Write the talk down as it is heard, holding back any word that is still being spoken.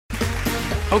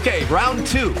Okay, round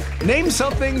two. Name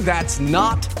something that's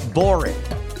not boring.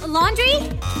 A laundry?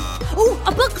 Ooh, a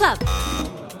book club.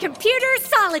 Computer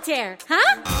solitaire,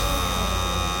 huh?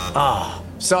 Ah,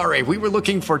 sorry, we were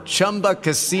looking for Chumba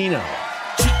Casino.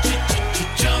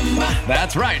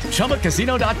 That's right,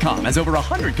 ChumbaCasino.com has over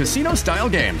 100 casino-style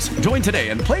games. Join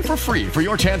today and play for free for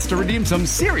your chance to redeem some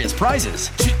serious prizes.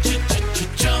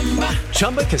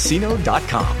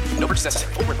 ChumbaCasino.com. No purchase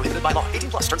necessary. Void where prohibited by law.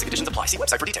 18 plus. Terms and conditions apply. See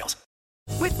website for details.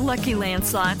 With Lucky Land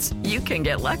Slots, you can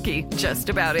get lucky just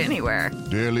about anywhere.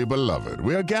 Dearly beloved,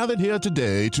 we are gathered here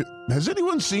today to... Has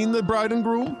anyone seen the bride and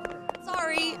groom?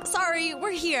 Sorry,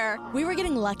 we're here. We were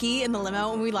getting lucky in the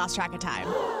limo and we lost track of time.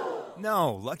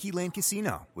 No, Lucky Land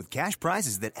Casino, with cash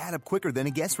prizes that add up quicker than a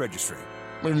guest registry.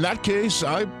 In that case,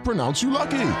 I pronounce you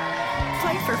lucky.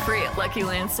 Play for free at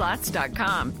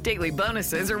LuckyLandSlots.com. Daily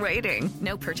bonuses are waiting.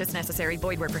 No purchase necessary.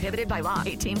 Void where prohibited by law.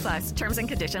 18 plus. Terms and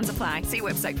conditions apply. See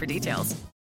website for details.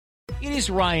 It is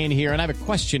Ryan here, and I have a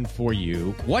question for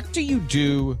you. What do you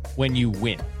do when you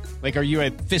win? Like, are you a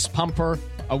fist pumper,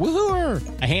 a woo-hooer,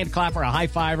 a hand clapper, a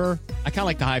high-fiver? I kind of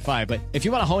like the high-five, but if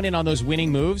you want to hone in on those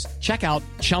winning moves, check out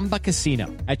Chumba Casino.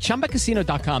 At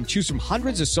ChumbaCasino.com, choose from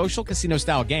hundreds of social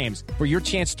casino-style games for your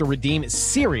chance to redeem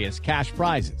serious cash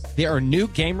prizes. There are new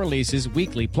game releases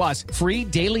weekly, plus free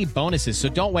daily bonuses, so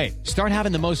don't wait. Start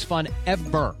having the most fun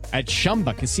ever at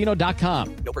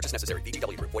ChumbaCasino.com. No purchase necessary.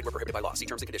 VGW Group. Void where prohibited by law. See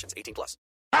terms and conditions. 18 plus.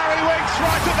 Harry Winks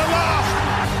right at the last.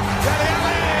 Dele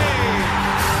Alli.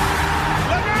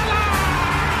 Lamela.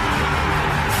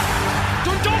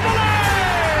 Ndombele.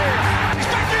 He's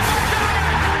back in the game.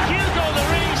 Hugo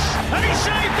Lloris. And he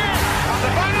saved it. And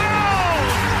the final.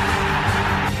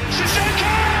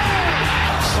 Sissoko.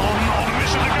 Son not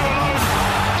missing the goal alone.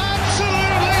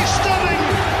 Absolutely stunning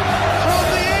from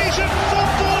the Asian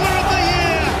footballer of the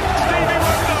year. Stevie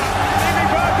Wonder. Stevie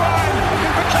Bergwijn.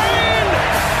 Looking for Kane.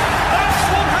 That's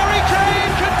what Harry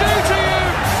Kane can do to you.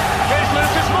 Here's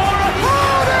Lucas Moura.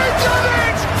 Oh, they done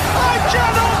it! I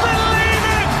cannot believe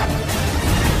it!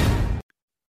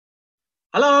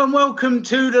 Hello and welcome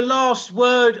to the last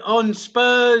word on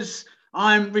Spurs.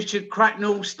 I'm Richard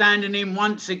Cracknell, standing in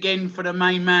once again for the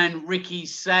main man, Ricky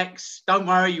Sachs. Don't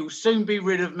worry, you'll soon be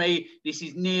rid of me. This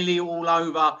is nearly all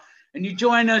over. And you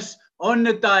join us on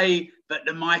the day that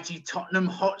the mighty Tottenham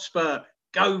Hotspur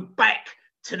go back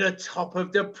to the top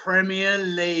of the Premier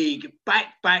League.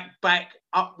 Back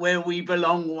up where we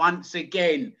belong once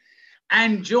again.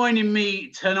 And joining me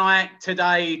tonight,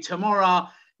 today, tomorrow,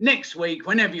 next week,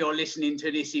 whenever you're listening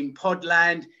to this in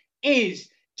Podland, is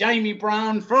Jamie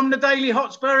Brown from the Daily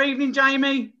Hotspur. Evening,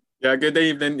 Jamie. Yeah, good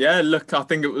evening. Yeah, look, I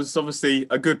think it was obviously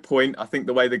a good point. I think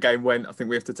the way the game went, I think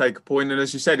we have to take a point. And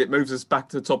as you said, it moves us back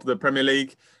to the top of the Premier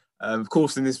League. Of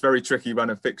course, in this very tricky run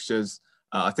of fixtures,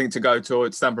 I think to go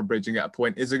towards Stamford Bridge and get a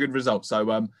point is a good result.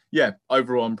 So, yeah,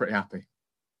 overall, I'm pretty happy.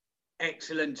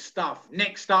 Excellent stuff.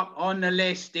 Next up on the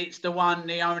list, it's the one,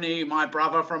 the only, my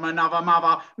brother from another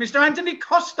mother, Mr. Anthony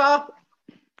Costa.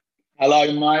 Hello,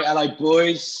 mate. Hello,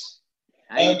 boys.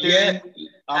 How you doing? Yeah,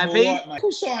 I'm Happy? all right, mate. Of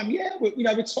course I am, yeah.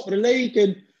 We're top of the league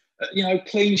and,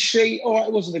 clean sheet. All right,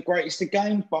 it wasn't the greatest of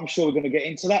games, but I'm sure we're going to get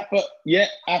into that. But, yeah,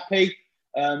 happy.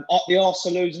 The Arse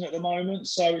are losing at the moment,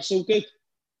 so it's all good.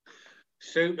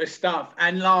 Super stuff.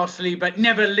 And lastly, but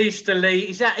never least to Lee,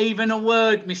 is that even a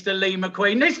word, Mr. Lee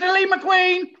McQueen? Mr. Lee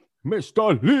McQueen!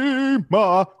 Mr.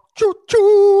 Lima,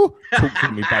 choo-choo. Talk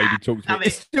to me, baby, talk to me.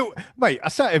 It's still, mate, I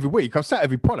say it every week. I've said it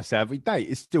every pod, I say it every day.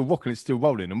 It's still rocking, it's still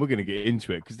rolling, and we're going to get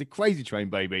into it because the Crazy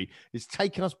Train, baby, is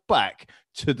taking us back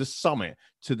to the summit,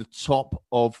 to the top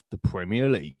of the Premier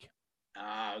League.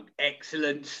 Oh,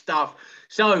 excellent stuff.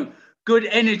 So, good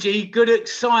energy, good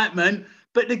excitement.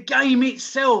 But the game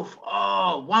itself,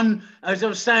 one, as I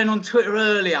was saying on Twitter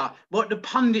earlier, what the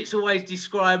pundits always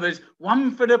describe as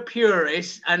one for the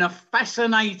purists and a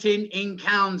fascinating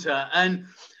encounter. And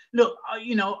look,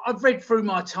 I've read through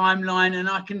my timeline and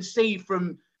I can see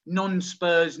from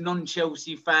non-Spurs,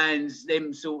 non-Chelsea fans,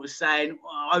 them sort of saying,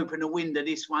 open a window,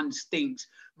 this one stinks.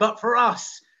 But for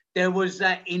us, there was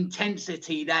that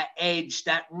intensity, that edge,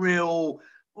 that real...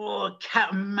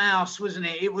 cat and mouse, wasn't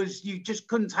it? It was, you just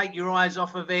couldn't take your eyes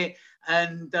off of it.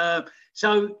 And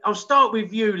so I'll start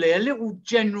with you, Lee, a little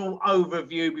general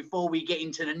overview before we get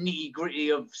into the nitty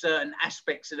gritty of certain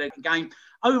aspects of the game.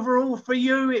 Overall for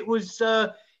you, it was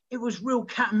real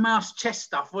cat and mouse chess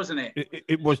stuff, wasn't it?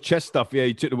 It was chess stuff. Yeah,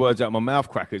 you took the words out of my mouth,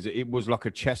 Crackers. It was like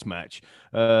a chess match.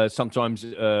 Sometimes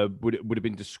would have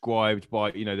been described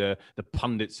by the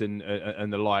pundits and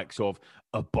the likes of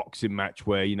a boxing match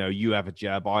where you have a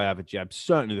jab, I have a jab.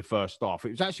 Certainly the first half,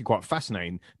 it was actually quite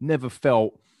fascinating. Never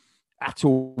felt at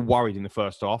all worried in the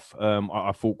first half.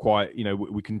 I thought quite,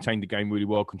 we contained the game really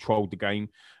well, controlled the game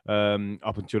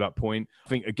up until that point. I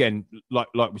think, again, like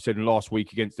we said last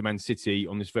week against the Man City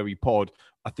on this very pod,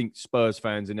 I think Spurs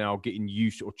fans are now getting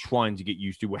used or trying to get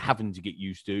used to, we're having to get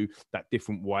used to that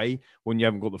different way when you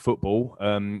haven't got the football.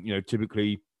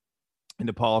 Typically in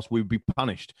the past, we would be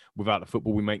punished. Without the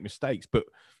football, we make mistakes. But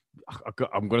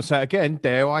I'm going to say it again,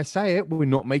 dare I say it, we're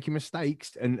not making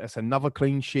mistakes. And that's another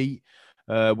clean sheet.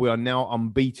 We are now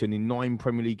unbeaten in 9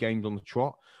 Premier League games on the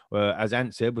trot. As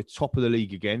Ant said, we're top of the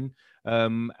league again.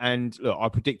 And look, I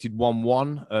predicted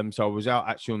 1-1. So I was out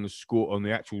actually on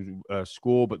the actual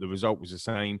score, but the result was the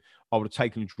same. I would have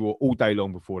taken a draw all day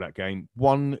long before that game.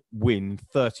 1 win,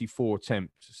 34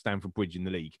 attempts at Stamford Bridge in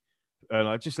the league. And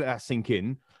I just let that sink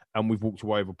in, and we've walked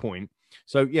away with a point.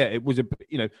 So yeah, it was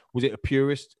was it a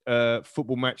purist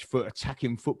football match for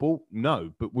attacking football?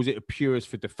 No, but was it a purist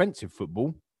for defensive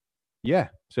football? Yeah,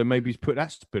 so maybe he's put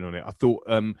that spin on it. I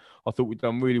thought we'd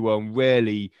done really well, and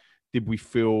rarely did we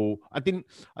feel. I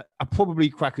probably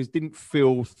Crackers didn't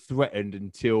feel threatened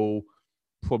until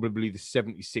probably the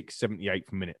 76th,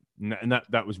 78th minute, and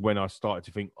that was when I started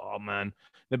to think, oh man,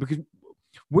 no, because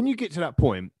when you get to that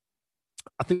point,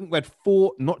 I think we had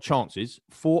 4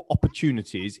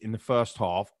 opportunities in the first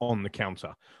half on the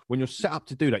counter. When you're set up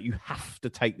to do that, you have to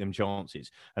take them chances.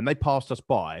 And they passed us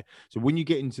by. So when you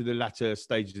get into the latter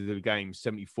stages of the game,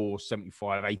 74,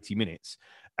 75, 80 minutes,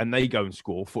 and they go and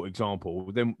score, for example,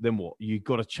 then what? You've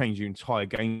got to change your entire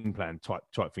game plan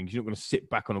type thing. You're not going to sit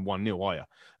back on a 1-0, are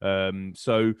you?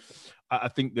 So I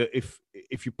think that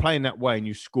if you're playing that way and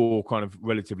you score kind of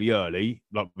relatively early,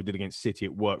 like we did against City,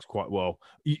 it works quite well.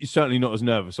 You're certainly not as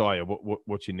nervous, are you,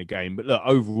 watching the game? But look,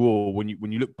 overall, when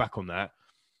you look back on that,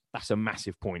 that's a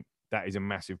massive point. That is a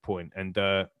massive point. And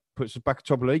puts us back at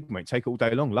top of the league, mate. Take it all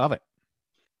day long. Love it.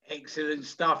 Excellent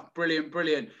stuff. Brilliant.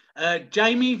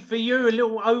 Jamie, for you, a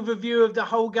little overview of the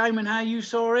whole game and how you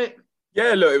saw it?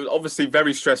 Yeah, look, it was obviously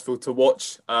very stressful to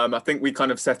watch. I think we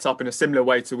kind of set up in a similar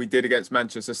way to we did against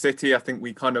Manchester City. I think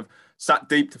we kind of sat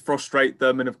deep to frustrate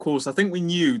them. And of course, I think we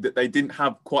knew that they didn't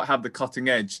quite have the cutting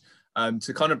edge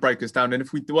to kind of break us down. And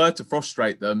if we were to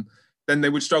frustrate them, then they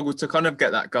would struggle to kind of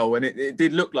get that goal. And it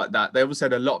did look like that. They obviously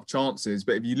had a lot of chances,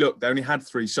 but if you look, they only had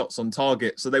 3 shots on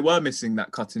target. So they were missing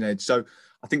that cutting edge. So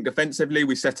I think defensively,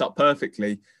 we set up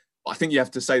perfectly. I think you have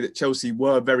to say that Chelsea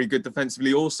were very good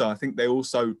defensively also. I think they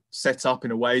also set up in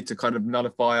a way to kind of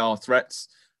nullify our threats,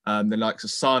 the likes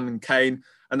of Son and Kane.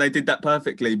 And they did that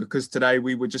perfectly because today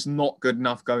we were just not good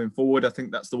enough going forward. I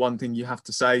think that's the one thing you have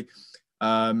to say.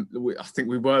 I think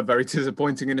we were very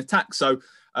disappointing in attack. So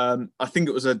I think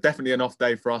it was definitely an off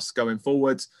day for us going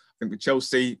forward. I think with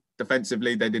Chelsea,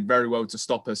 defensively, they did very well to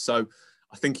stop us. So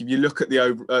I think if you look at the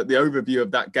overview of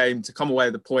that game to come away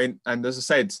with the point, and as I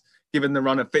said, given the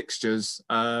run of fixtures,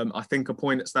 I think a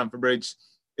point at Stamford Bridge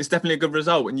is definitely a good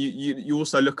result. And you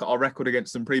also look at our record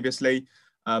against them previously.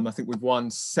 I think we've won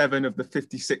 7 of the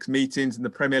 56 meetings in the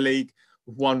Premier League.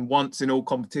 We've won once in all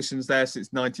competitions there since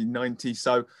 1990.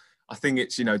 So I think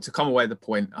it's, to come away with the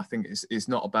point, I think it's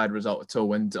not a bad result at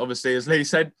all. And obviously, as Lee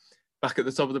said, back at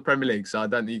the top of the Premier League. So I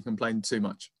don't think you can complain too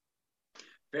much.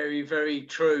 Very, very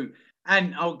true.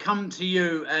 And I'll come to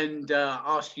you and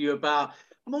ask you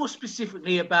more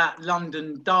specifically about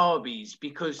London derbies,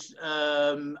 because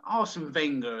Arsene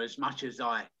Wenger, as much as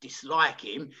I dislike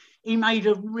him, he made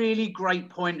a really great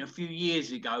point a few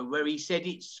years ago where he said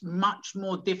it's much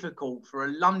more difficult for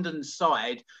a London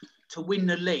side to win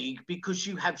the league because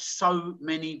you have so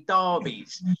many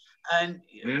derbies. And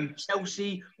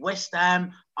Chelsea, West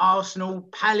Ham, Arsenal,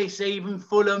 Palace, even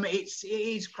Fulham, it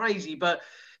is crazy. But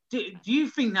do you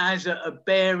think that has a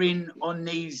bearing on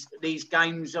these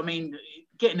games? I mean,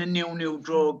 getting a 0-0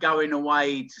 draw going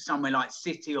away to somewhere like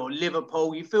City or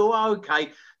Liverpool, you feel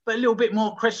okay, but a little bit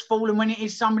more crestfallen when it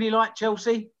is somebody like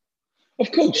Chelsea?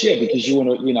 Of course, yeah, because you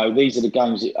want to, these are the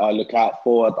games that I look out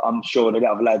for. I'm sure the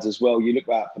other lads as well. You look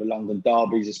out for the London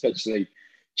derbies, especially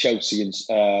Chelsea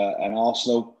and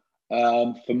Arsenal.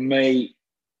 For me,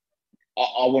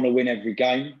 I want to win every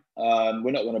game.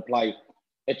 We're not going to play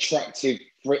attractive,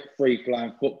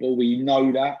 free-flowing football. We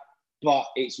know that, but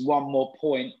it's one more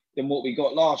point than what we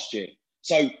got last year.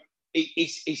 So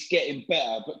it's getting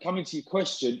better. But coming to your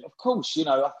question, of course,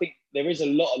 I think there is a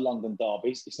lot of London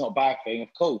derbies. It's not a bad thing, of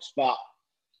course, but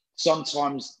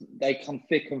sometimes they come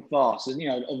thick and fast. And,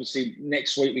 obviously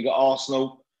next week we got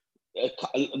Arsenal.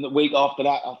 And the week after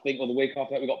that, I think, or the week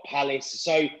after that, we got Palace.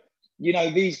 So,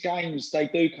 these games, they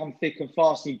do come thick and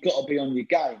fast, and you've got to be on your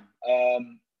game.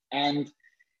 And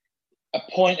a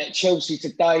point at Chelsea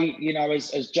today,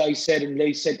 as Jay said and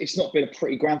Lee said, it's not been a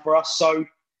pretty ground for us. So,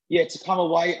 to come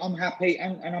away, I'm happy,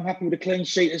 and I'm happy with a clean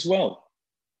sheet as well.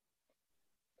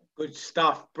 Good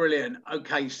stuff. Brilliant.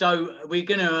 Okay, so we're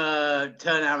going to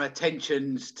turn our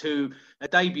attentions to a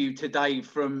debut today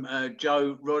from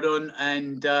Joe Rodon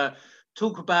and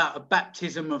talk about a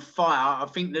baptism of fire. I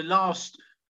think the last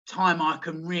time I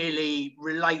can really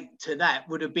relate to that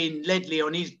would have been Ledley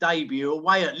on his debut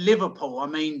away at Liverpool. I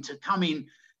mean, to come in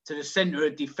to the centre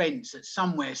of defence at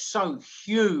somewhere so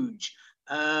huge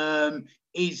I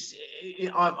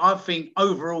think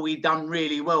overall he done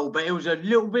really well, but it was a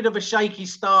little bit of a shaky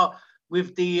start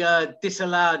with the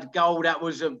disallowed goal. That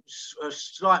was a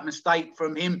slight mistake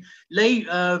from him. Lee,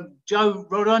 Joe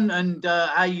Rodon, and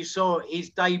how you saw his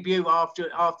debut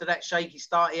after that shaky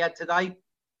start he had today?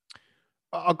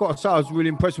 I've got to say, I was really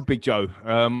impressed with Big Joe.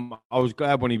 I was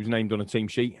glad when he was named on a team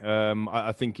sheet.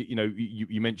 I think,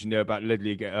 you mentioned there about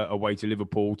Ledley away to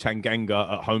Liverpool,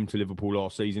 Tanganga at home to Liverpool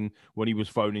last season when he was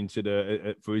thrown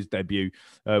into for his debut.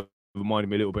 Reminded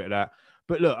me a little bit of that.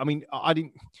 But look, I mean,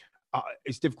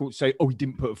 it's difficult to say, he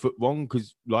didn't put a foot wrong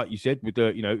because, like you said, with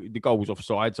the goal was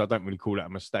offside, so I don't really call that a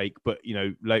mistake. But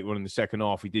later on in the second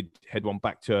half, he did head one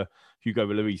back to Hugo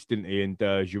Lloris, didn't he? And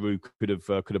Giroud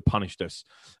could have punished us,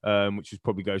 which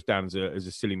probably goes down as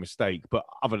a silly mistake. But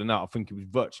other than that, I think it was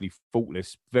virtually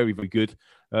faultless, very very good.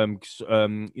 An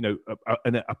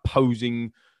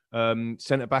opposing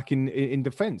centre back in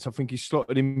defence, I think he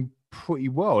slotted in pretty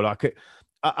well.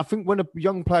 I think when a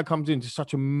young player comes into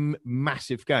such a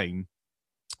massive game,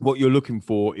 what you're looking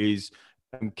for is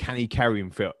can he carry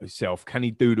himself? Can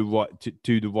he do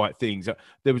the right things?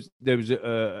 There was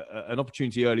an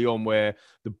opportunity early on where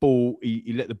the ball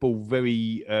he let the ball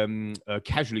very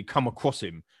casually come across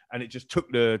him, and it just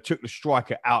took the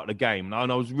striker out of the game.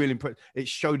 And I was really impressed. It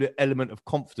showed an element of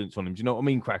confidence on him. Do you know what I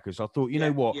mean, Crackers? I thought,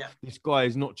 this guy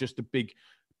is not just a big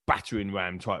battering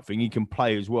ram type thing. He can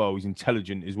play as well. He's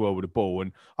intelligent as well with the ball,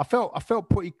 and I felt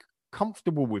pretty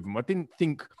comfortable with him. I didn't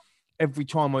think every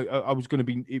time it was going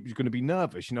to be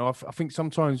nervous. I think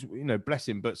sometimes, bless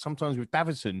him, but sometimes with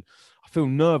Davinson, I feel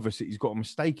nervous that he's got a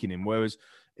mistake in him. Whereas,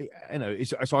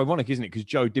 it's ironic, isn't it? Because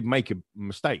Joe did make a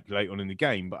mistake late on in the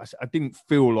game, but I didn't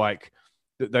feel like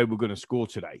that they were going to score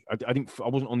today. I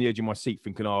wasn't on the edge of my seat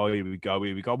thinking, here we go.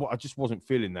 Well, I just wasn't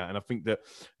feeling that. And I think that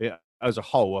as a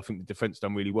whole, I think the defence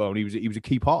done really well. And he was a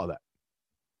key part of that.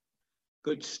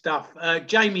 Good stuff.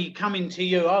 Jamie, coming to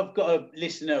you. I've got a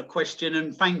listener question,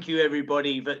 and thank you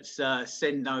everybody that's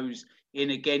send those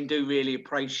in again. Do really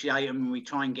appreciate them. We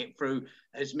try and get through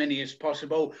as many as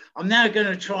possible. I'm now going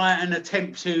to try and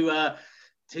attempt to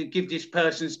give this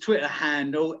person's Twitter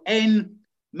handle,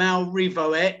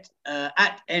 nmalrivoet,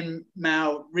 at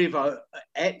nmalrivoet.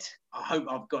 I hope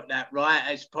I've got that right.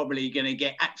 It's probably going to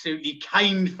get absolutely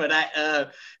caned for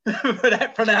that for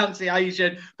that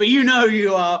pronunciation, but you know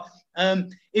you are.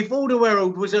 If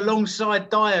Alderweireld was alongside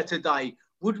Dyer today,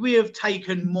 would we have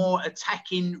taken more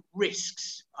attacking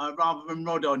risks rather than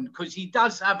Rodon? Because he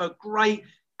does have a great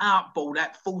outball,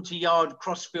 that 40-yard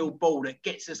crossfield ball that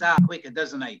gets us out quicker,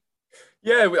 doesn't he?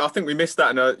 Yeah, I think we missed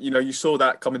that. And, you saw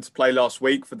that come into play last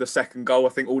week for the second goal. I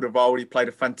think Alderweireld played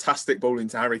a fantastic ball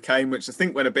into Harry Kane, which I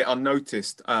think went a bit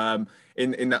unnoticed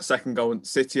in that second goal at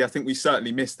City. I think we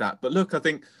certainly missed that. But look, I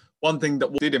think one thing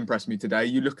that did impress me today,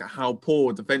 you look at how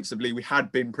poor defensively we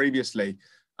had been previously.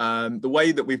 The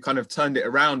way that we've kind of turned it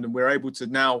around and we're able to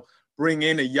now bring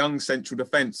in a young central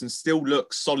defence and still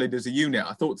look solid as a unit.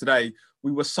 I thought today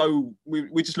we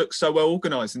just looked so well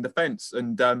organised in defence.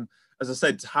 And as I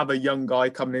said, to have a young guy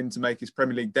coming in to make his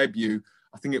Premier League debut,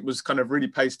 I think it was kind of really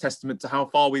pays testament to how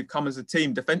far we've come as a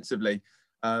team defensively.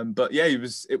 But yeah, it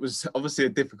was obviously a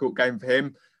difficult game for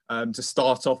him to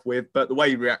start off with, but the way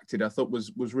he reacted, I thought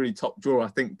was really top drawer. I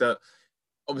think that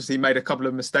obviously he made a couple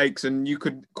of mistakes and you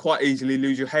could quite easily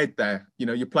lose your head there.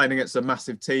 You're playing against a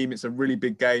massive team. It's a really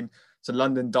big game. It's a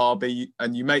London derby,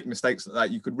 and you make mistakes like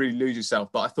that, you could really lose yourself.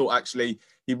 But I thought actually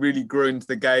he really grew into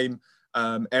the game.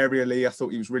 Aerially, I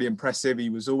thought he was really impressive.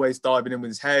 He was always diving in with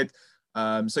his head.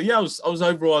 So yeah, I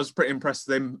was pretty impressed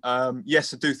with him.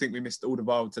 Yes, I do think we missed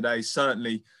Alderweireld today.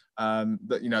 Certainly,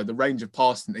 that the range of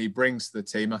passing that he brings to the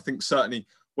team. I think certainly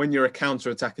when you're a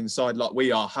counter-attacking side like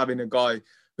we are, having a guy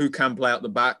who can play out the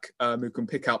back, who can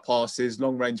pick out passes,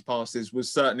 long-range passes,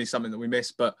 was certainly something that we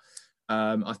missed. But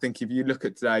I think if you look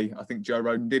at today, I think Joe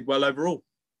Rodon did well overall.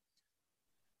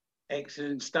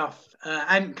 Excellent stuff.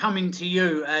 And coming to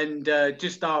you, and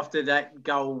just after that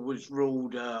goal was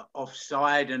ruled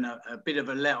offside and a bit of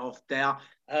a let-off there,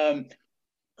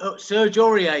 Serge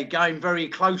Aurier going very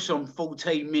close on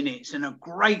 14 minutes and a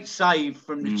great save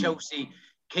from the Chelsea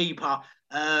keeper.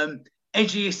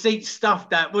 edge of your seat stuff,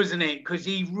 that, wasn't it? Because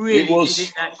he really did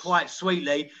it that quite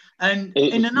sweetly. And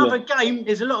in another game,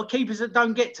 there's a lot of keepers that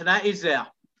don't get to that, is there?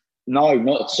 No,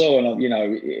 not at all. And,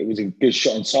 it was a good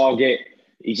shot on target.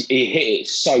 He hit it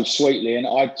so sweetly. And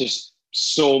I just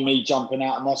saw me jumping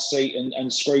out of my seat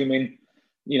and screaming,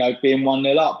 being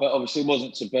 1-0 up. But obviously it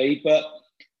wasn't to be. But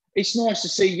it's nice to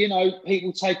see,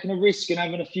 people taking a risk and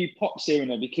having a few pops here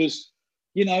and there because,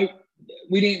 we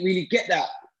didn't really get that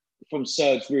from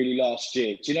Serge really last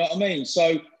year. Do you know what I mean?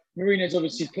 So Mourinho's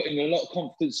obviously putting a lot of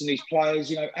confidence in these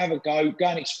players. Have a go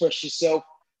and express yourself,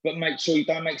 but make sure you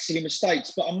don't make silly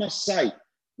mistakes. But I must say,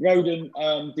 Rodon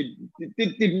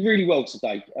did really well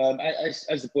today.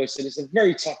 As the boy said, it's a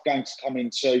very tough game to come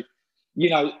into.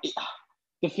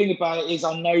 The thing about it is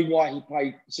I know why he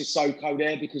played Sissoko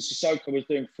there because Sissoko was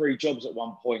doing 3 jobs at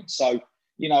one point. So,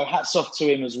 hats off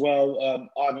to him as well.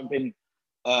 I haven't been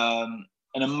an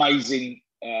amazing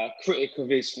critic of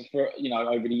his for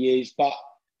over the years, but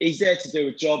he's there to do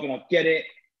a job and I get it.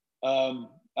 And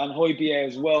Højbjerg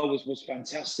as well was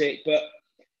fantastic. But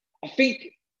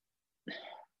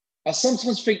I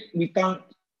sometimes think I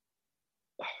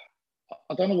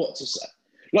don't know what to say.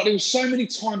 Like there were so many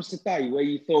times today where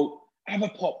you thought, have a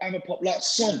pop. Like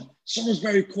Son was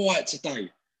very quiet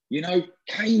today.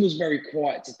 Kane was very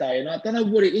quiet today. And I don't know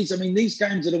what it is. I mean, these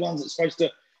games are the ones that's supposed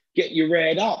to get you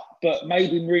reared up. But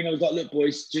maybe Mourinho was like, look,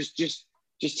 boys, just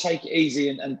take it easy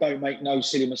and don't make no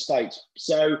silly mistakes.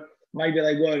 So maybe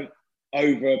they weren't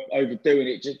overdoing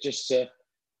it just to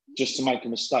make a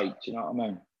mistake. Do you know what I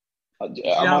mean?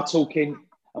 Am I talking?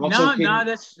 No,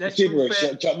 that's gibberish.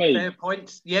 Fair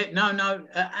points. Yeah, no.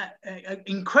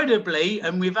 Incredibly,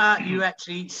 and without you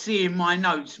actually seeing my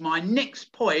notes, my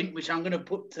next point, which I'm going to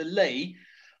put to Lee,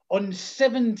 on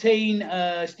 17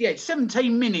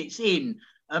 minutes in,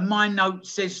 and my note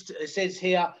says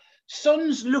here,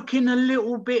 Son's looking a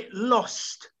little bit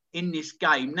lost in this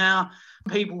game. Now,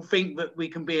 people think that we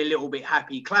can be a little bit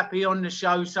happy-clappy on the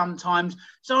show sometimes,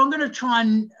 so I'm going to try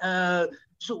and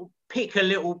sort of pick a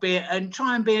little bit and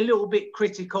try and be a little bit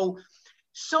critical.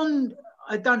 Son,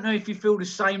 I don't know if you feel the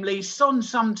same, Lee. Son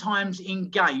sometimes in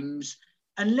games,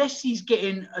 unless he's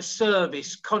getting a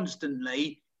service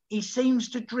constantly, he seems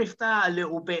to drift out a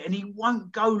little bit and he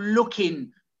won't go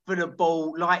looking for the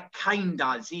ball like Kane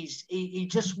does. He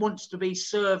just wants to be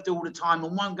served all the time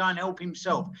and won't go and help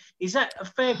himself. Is that a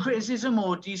fair criticism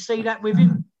or do you see that with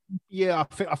him? Yeah,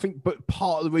 I think, but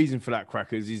part of the reason for that,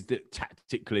 Crackers, is that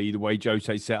tactically the way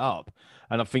Jose set up,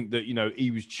 and I think that he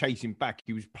was chasing back,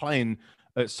 he was playing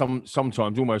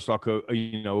sometimes almost like a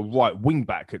right wing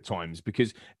back at times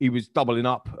because he was doubling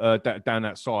up down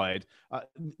that side.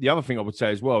 The other thing I would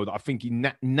say as well that I think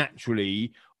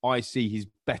naturally I see his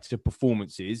better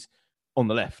performances on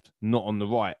the left, not on the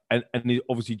right, and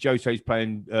obviously Jose's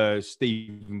playing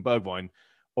Steven Bergwijn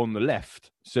on the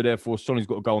left, so therefore Sonny's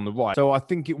got to go on the right. So I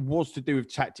think it was to do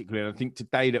with tactically, and I think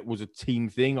today that was a team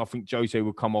thing. I think Jose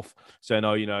would come off saying,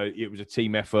 "Oh, it was a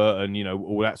team effort," and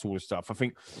all that sort of stuff. I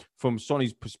think from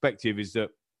Sonny's perspective is that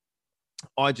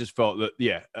I just felt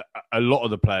that a lot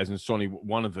of the players, and Sonny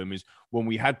one of them, is when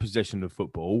we had possession of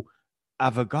football,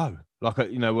 have a go. Like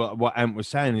what Ant was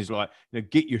saying is like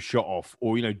get your shot off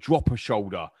or drop a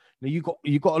shoulder. Now you got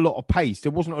a lot of pace.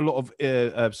 There wasn't a lot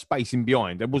of space in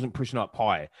behind. There wasn't pushing up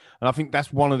high, and I think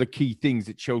that's one of the key things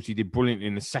that Chelsea did brilliantly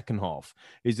in the second half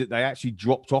is that they actually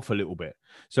dropped off a little bit.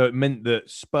 So it meant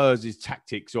that Spurs'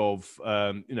 tactics of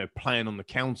playing on the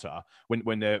counter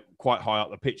when they're quite high up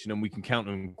the pitch and then we can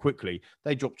counter them quickly,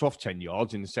 they dropped off 10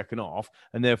 yards in the second half,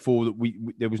 and therefore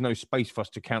that there was no space for us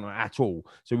to counter at all.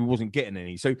 So we wasn't getting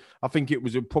any. So I think it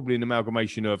was probably an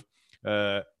amalgamation of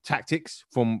tactics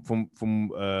from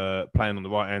playing on the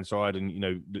right hand side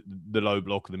and the low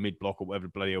block or the mid block or whatever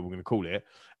bloody hell we're going to call it,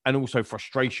 and also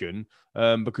frustration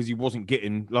because he wasn't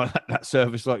getting like that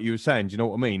service like you were saying. Do you know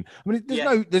what I mean? I mean,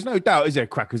 there's no doubt, is there,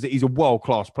 Crackers, that he's a world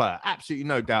class player? Absolutely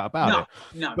no doubt about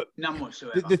it. No, but none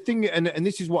whatsoever. The thing, and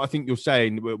this is what I think you're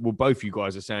saying. Well, both you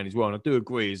guys are saying as well, and I do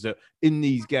agree, is that in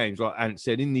these games, like Ant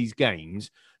said, in these games,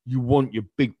 you want your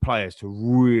big players to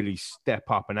really step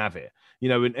up and have it.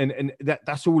 And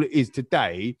that's all it is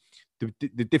today.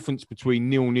 The difference between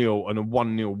 0-0 and a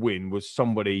 1-0 win was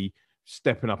somebody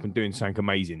stepping up and doing something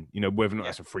amazing. Whether or not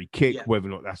that's a free kick, whether or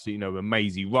not that's a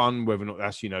mazy run, whether or not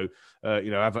that's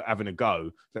having a go.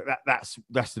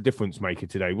 That's the difference maker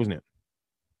today, wasn't it?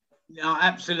 No,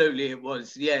 absolutely it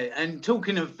was. Yeah, and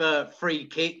talking of free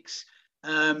kicks,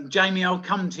 Jamie, I'll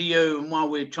come to you. And while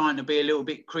we're trying to be a little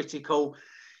bit critical,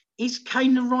 is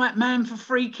Kane the right man for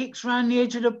free kicks around the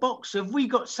edge of the box? Have we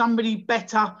got somebody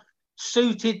better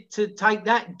suited to take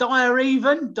that.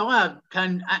 Dyer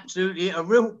can absolutely hit a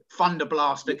real thunder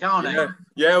blaster, can't he?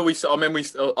 Yeah,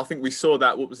 I think we saw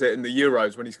that. What was it in the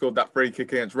Euros when he scored that free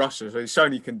kick against Russia? So he's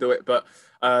shown he can do it. But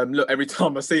look, every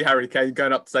time I see Harry Kane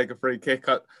going up to take a free kick,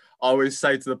 I always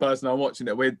say to the person I'm watching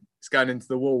it with, it's going into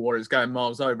the wall or it's going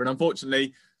miles over. And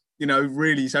unfortunately,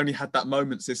 really he's only had that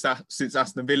moment since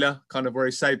Aston Villa, kind of where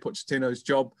he saved Pochettino's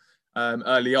job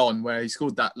early on, where he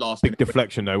scored that last big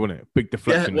deflection though, wasn't it? Big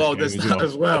deflection. Yeah, well, there's that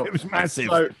as well. It was massive.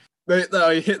 So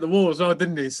he hit the wall as well,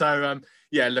 didn't he? So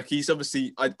look, he's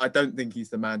obviously, I don't think he's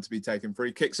the man to be taking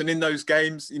free kicks. And in those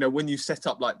games, when you set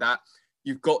up like that,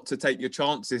 you've got to take your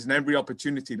chances, and every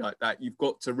opportunity like that, you've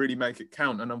got to really make it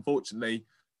count. And unfortunately,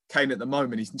 Kane at the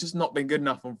moment, he's just not been good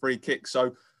enough on free kicks.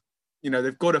 So,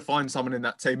 they've got to find someone in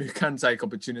that team who can take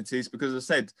opportunities, because as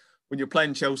I said, when you're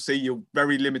playing Chelsea, you're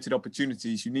very limited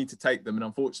opportunities. You need to take them. And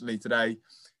unfortunately today,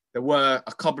 there were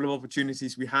a couple of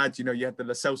opportunities we had. You had the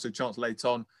Lo Celso chance late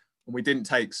on, and we didn't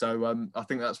take. So I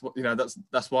think that's what,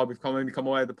 that's why we've only come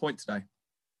away with the point today.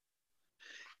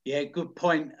 Yeah, good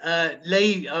point.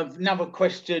 Lee, another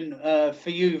question for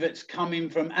you that's coming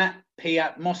from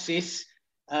 @Piatmosis.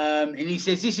 And he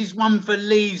says, this is one for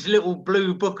Lee's little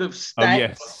blue book of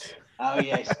stats. Oh,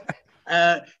 yes.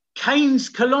 Kane's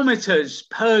kilometres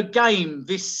per game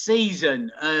this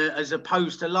season, as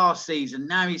opposed to last season.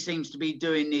 Now he seems to be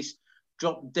doing this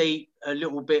drop deep, a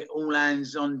little bit, all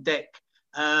hands on deck.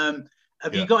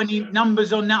 Have you got any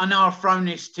numbers on that? I know I've thrown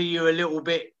this to you a little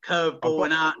bit curveball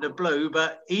and out of the blue,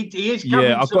 but he is coming.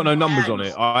 Yeah, I've got no numbers on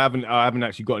it. I haven't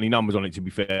actually got any numbers on it, to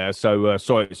be fair. So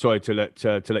sorry to let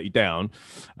you down.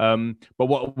 But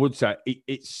what I would say,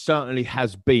 it certainly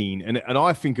has been, and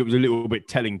I think it was a little bit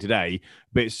telling today,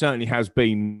 but it certainly has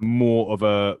been more of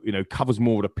a, covers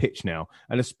more of the pitch now,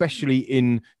 and especially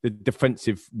in the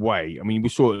defensive way. I mean, we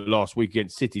saw it last week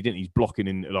against City, didn't he? He's blocking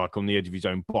in on the edge of his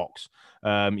own box,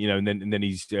 and then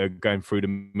he's going through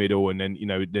the middle, and then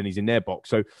then he's in their box.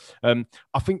 So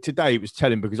I think today it was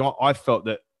telling, because I felt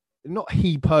that, not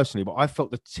he personally, but I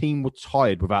felt the team were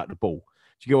tired without the ball.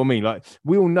 Do you get what I mean? Like,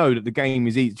 we all know that the game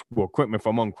is easy. Well, correct me if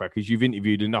I'm wrong, Crackers, you've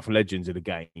interviewed enough legends of the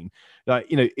game. Like,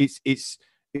 it's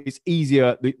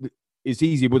easier. It's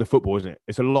easier with the football, isn't it?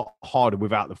 It's a lot harder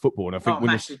without the football. And I think when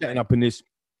you're setting up in this,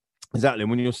 exactly,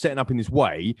 when you're setting up in this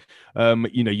way,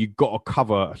 you've got to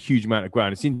cover a huge amount of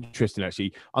ground. It's interesting,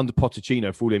 actually. Under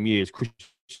Pochettino, for all them years, Christian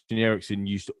Eriksen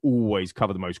used to always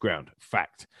cover the most ground.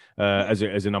 Fact, as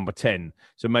a number 10.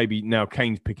 So maybe now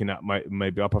Kane's picking that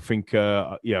maybe up. I think,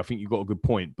 I think you've got a good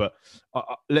point. But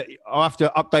I'll have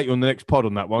to update you on the next pod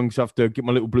on that one, because I have to get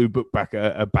my little blue book back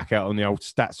out on the old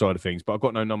stat side of things. But I've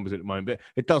got no numbers at the moment. But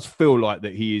it does feel like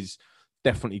that he is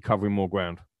definitely covering more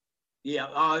ground. Yeah,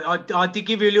 I did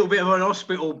give you a little bit of an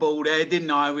hospital ball there, didn't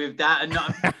I, with that, and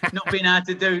not being able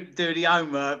to do the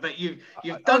homework. But you've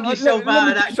dug yourself out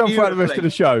of that. Jump out the rest of the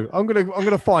show. I'm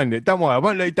gonna find it. Don't worry, I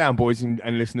won't let you down, boys and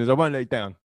listeners. I won't let you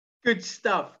down. Good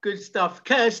stuff.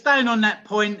 Staying on that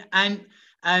point, and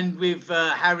with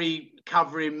Harry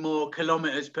covering more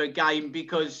kilometres per game,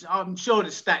 because I'm sure the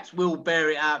stats will bear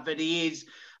it out that he is.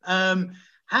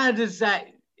 How does that?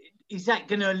 Is that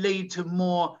going to lead to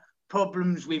more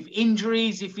problems with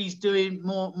injuries if he's doing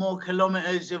more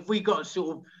kilometres? Have we got to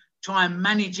sort of try and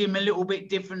manage him a little bit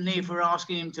differently if we're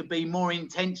asking him to be more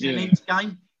intense in each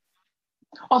game?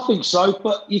 I think so,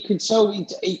 but you can tell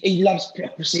he loves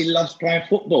playing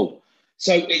football.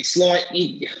 So it's like,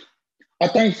 I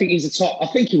don't think he's the type. I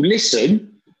think he'll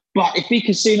listen, but if he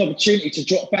can see an opportunity to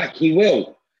drop back, he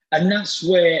will. And that's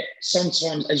where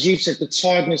sometimes, as you said, the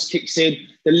tiredness kicks in,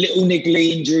 the little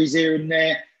niggly injuries here and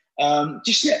there. And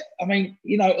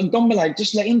Ndombele,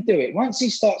 just let him do it. Once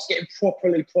he starts getting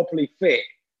properly fit,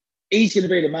 he's going to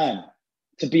be the man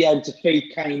to be able to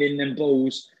feed Kane in them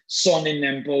balls, Son in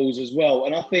them balls as well.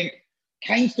 And I think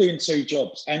Kane's doing two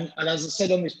jobs. And as I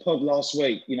said on this pod last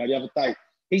week, the other day,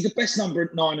 he's the best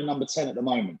number 9 and number 10 at the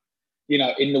moment,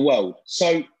 in the world.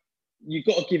 So you've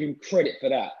got to give him credit for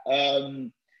that.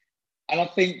 And I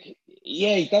think,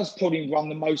 he does probably run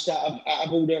the most out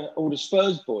of all the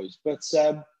Spurs boys. But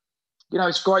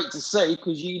it's great to see,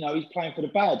 because he's playing for the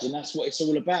badge, and that's what it's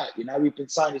all about. We've been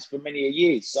saying this for many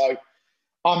years. So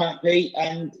I'm happy,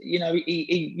 and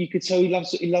you could tell he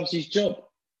loves his job.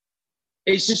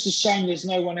 It's just a shame there's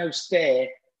no one else there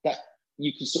that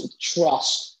you can sort of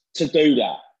trust to do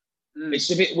that.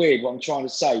 It's a bit weird what I'm trying to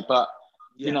say, but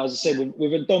as I said,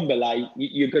 with Ndombele,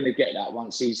 you're going to get that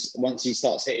once he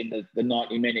starts hitting the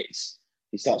 90 minutes.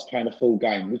 He starts playing a full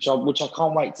game, which I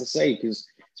can't wait to see, because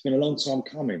it's been a long time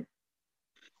coming.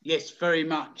 Yes, very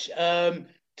much.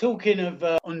 Talking of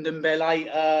Ndombele,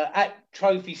 at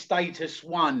Trophy Status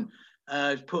 1,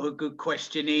 put a good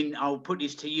question in. I'll put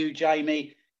this to you,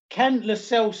 Jamie. Can Lo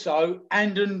Celso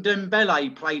and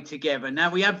Ndombele play together?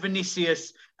 Now, we have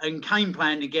Vinicius and Kane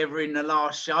playing together in the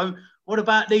last show. What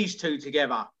about these two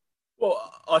together?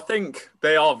 Well, I think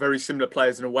they are very similar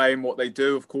players in a way in what they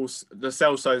do. Of course, Lo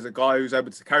Celso is a guy who's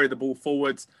able to carry the ball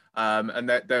forward, and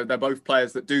they're both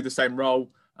players that do the same role.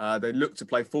 They look to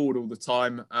play forward all the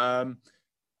time.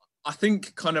 I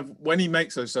think kind of when he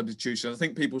makes those substitutions, I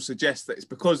think people suggest that it's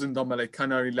because Ndombele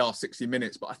can only last 60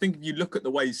 minutes. But I think if you look at the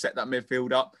way he set that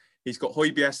midfield up, he's got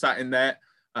Højbjerg sat in there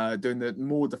doing the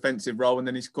more defensive role. And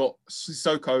then he's got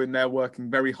Sissoko in there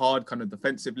working very hard kind of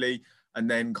defensively and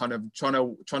then kind of trying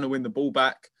to win the ball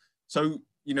back. So,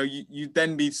 you know, you'd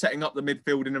then be setting up the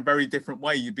midfield in a very different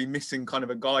way. You'd be missing kind of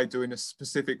a guy doing a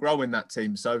specific role in that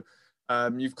team. So,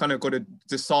 you've kind of got to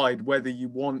decide whether you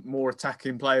want more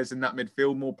attacking players in that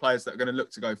midfield, more players that are going to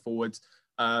look to go forwards.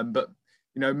 But,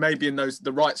 you know, maybe in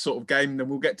the right sort of game, then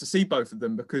we'll get to see both of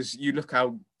them because you look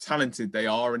how talented they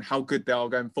are and how good they are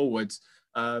going forwards.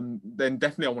 Then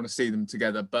definitely I want to see them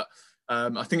together. But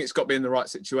I think it's got to be in the right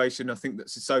situation. I think that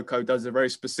Sissoko does a very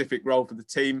specific role for the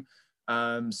team.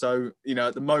 So, you know,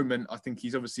 at the moment, I think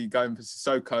he's obviously going for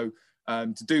Sissoko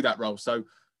to do that role. So,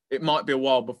 it might be a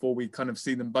while before we kind of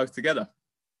see them both together.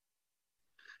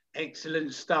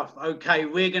 Excellent stuff. Okay,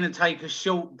 we're going to take a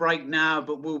short break now,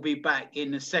 but we'll be back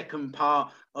in the second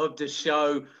part of the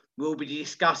show. We'll be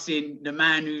discussing the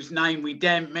man whose name we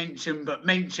daren't mention, but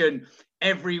mention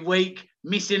every week,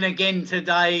 missing again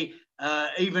today,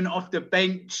 even off the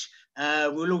bench.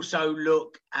 We'll also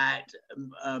look at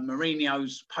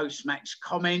Mourinho's post-match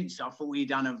comments. I thought he'd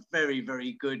done a very,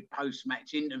 very good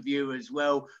post-match interview as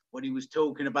well, what he was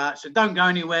talking about. So don't go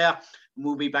anywhere, and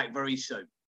we'll be back very soon.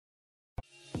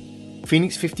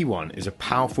 Phoenix 51 is a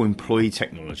powerful employee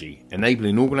technology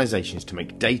enabling organisations to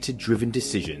make data-driven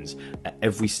decisions at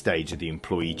every stage of the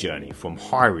employee journey, from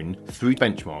hiring through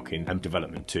benchmarking and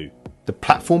development too. The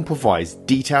platform provides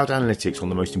detailed analytics on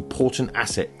the most important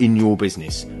asset in your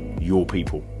business, your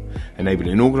people,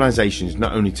 enabling organisations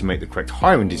not only to make the correct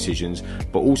hiring decisions,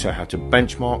 but also how to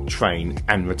benchmark, train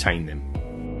and retain them.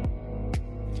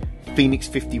 Phoenix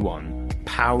 51,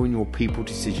 powering your people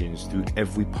decisions through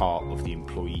every part of the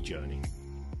employee journey.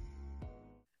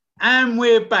 And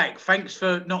we're back. Thanks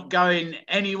for not going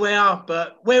anywhere,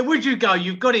 but where would you go?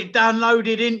 You've got it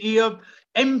downloaded into your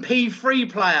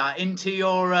MP3 player, into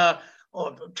your...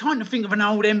 I'm trying to think of an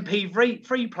old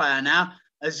MP3 player now.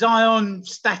 A Xeon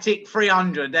Static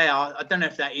 300. There, I don't know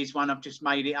if that is one. I've just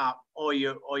made it up. Or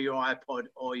your iPod,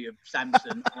 or your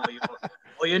Samsung,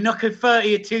 or your Nokia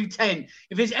 30 or 210.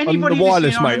 If there's anybody on the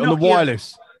wireless, mate, on the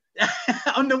wireless.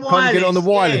 On the wireless. Can't get it on the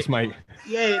wireless, mate.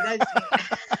 Yeah, that's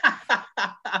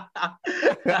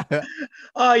it.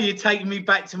 Oh, you're taking me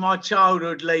back to my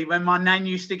childhood, Lee, when my nan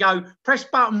used to go, press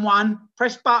button 1,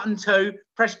 press button 2,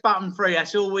 press button 3.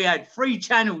 That's all we had. 3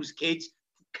 channels, kids.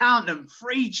 Count them.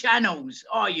 3 channels.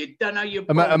 Oh, you don't know your...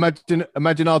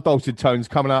 Imagine our dulcet tones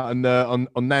coming out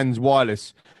on Nan's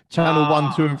wireless. Channel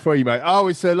 1, 2 and 3, mate. Oh,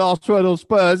 it's the last word on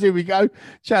Spurs. Here we go.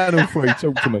 Channel 3.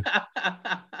 Talk to me.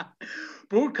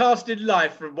 Broadcasted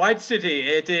live from White City,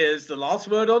 it is the last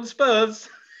word on Spurs.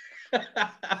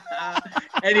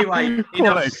 Anyway,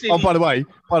 by the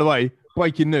way,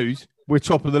 breaking news: we're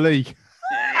top of the league.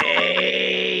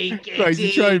 Hey,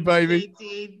 crazy train, baby.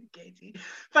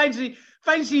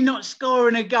 Fancy not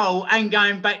scoring a goal and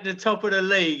going back to the top of the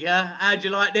league. How'd you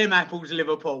like them apples,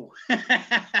 Liverpool?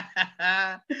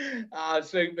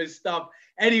 Super stuff.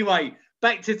 Anyway,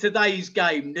 back to today's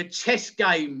game, the chess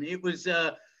game. It was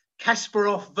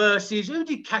Kasparov versus... Who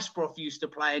did Kasparov used to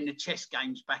play in the chess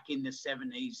games back in the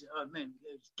 70s? I mean,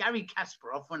 it was Gary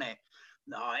Kasparov, wasn't it?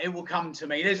 No, it will come to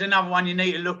me. There's another one you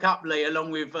need to look up, Lee, along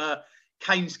with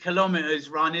Kane's kilometres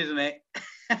run, isn't it?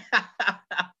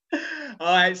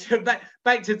 All right, so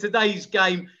back to today's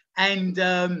game. And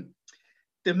the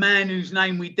man whose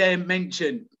name we dare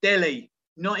mention, Dele,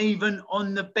 not even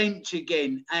on the bench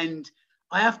again. And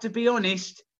I have to be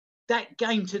honest, that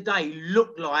game today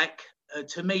looked like...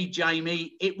 to me,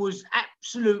 Jamie, it was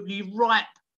absolutely ripe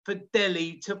for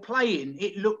Dele to play in.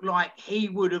 It looked like he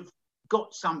would have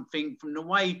got something from the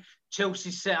way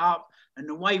Chelsea set up and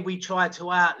the way we tried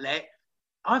to outlet.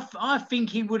 I think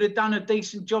he would have done a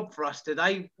decent job for us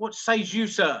today. What says you,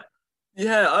 sir?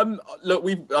 Yeah, look,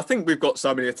 I think we've got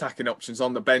so many attacking options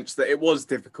on the bench that it was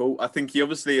difficult. I think he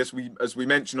obviously, as we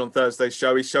mentioned on Thursday's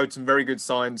show, he showed some very good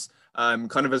signs,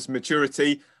 kind of as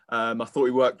maturity. I thought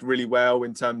he worked really well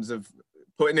in terms of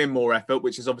putting in more effort,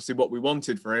 which is obviously what we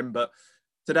wanted for him. But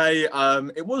today,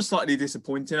 it was slightly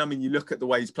disappointing. I mean, you look at the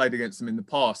way he's played against them in the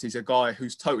past. He's a guy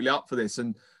who's totally up for this.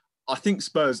 And I think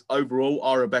Spurs overall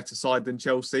are a better side than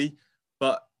Chelsea,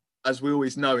 but as we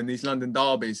always know in these London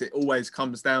derbies, it always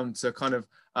comes down to kind of,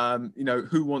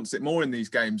 who wants it more in these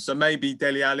games. So maybe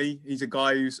Dele Alli, he's a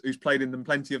guy who's played in them,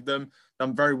 plenty of them,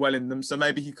 done very well in them. So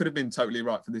maybe he could have been totally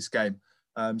right for this game.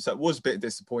 So it was a bit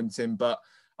disappointing. But,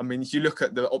 I mean, if you look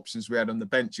at the options we had on the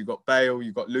bench, you've got Bale,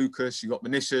 you've got Lucas, you've got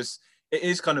Vinicius. It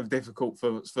is kind of difficult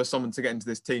for someone to get into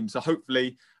this team. So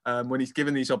hopefully when he's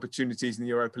given these opportunities in the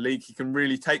Europa League, he can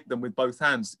really take them with both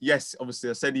hands. Yes,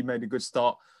 obviously, I said he made a good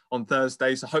start on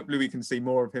Thursday. So hopefully we can see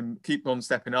more of him keep on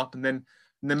stepping up and then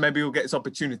maybe he'll get his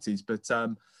opportunities. But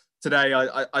today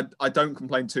I don't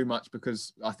complain too much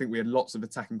because I think we had lots of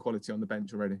attacking quality on the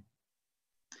bench already.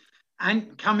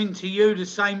 And coming to you, the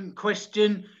same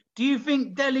question. Do you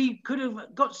think Dele could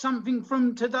have got something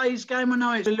from today's game? I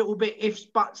know it's a little bit ifs,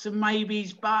 buts and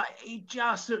maybes, but he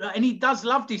does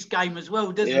love this game as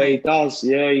well, doesn't he? Yeah, he does.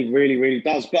 Yeah, he really, really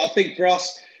does. But I think for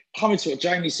us, coming to what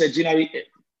Jamie said,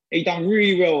 he done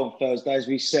really well on Thursday, as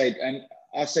we said. And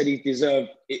I said he deserved,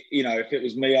 if it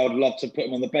was me, I would love to put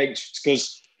him on the bench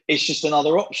because it's just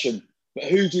another option. But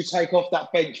who do you take off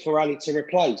that bench for Ali to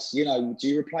replace? Do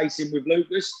you replace him with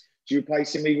Lucas? Do you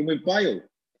replace him even with Bale?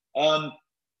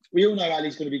 We all know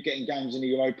Ali's going to be getting games in the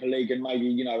Europa League and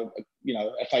maybe,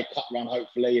 a FA Cup run,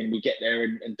 hopefully, and we get there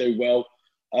and do well.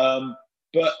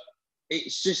 But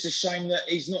it's just a shame that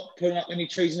he's not putting up any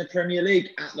trees in the Premier League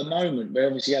at the moment, where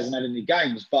obviously he hasn't had any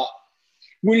games. But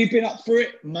will he been up for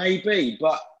it? Maybe.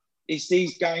 But it's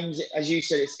these games, as you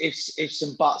said, it's ifs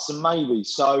and buts and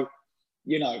maybes. So,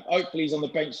 hopefully he's on the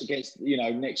bench against,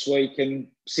 next week and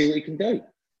see what he can do.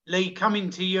 Lee, coming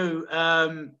to you,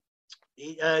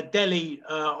 Dele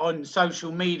on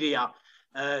social media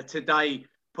today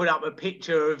put up a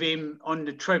picture of him on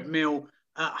the treadmill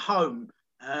at home,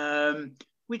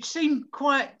 which seemed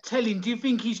quite telling. Do you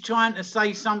think he's trying to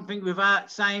say something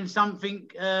without saying something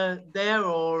there?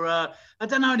 Or, I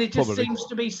don't know, there just seems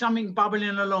to be something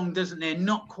bubbling along, doesn't there?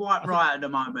 Not quite right at the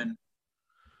moment.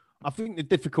 I think the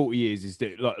difficulty is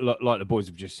that like the boys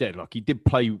have just said, like he did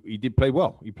play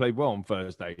well. He played well on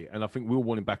Thursday, and I think we all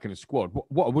want him back in the squad.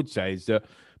 What I would say is that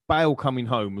Bale coming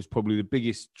home was probably the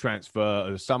biggest transfer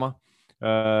of the summer.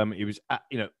 He was,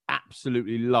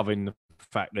 absolutely loving the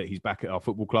fact that he's back at our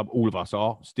football club. All of us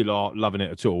still are loving it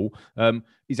at all.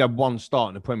 He's had one start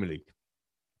in the Premier League.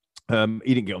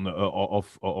 He didn't get on the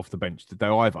off the bench today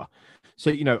either.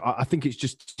 So, I think it's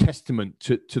just testament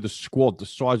to the squad, the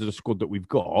size of the squad that we've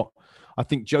got. I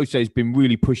think Jose has been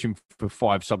really pushing for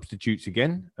 5 substitutes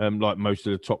again, like most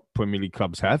of the top Premier League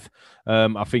clubs have.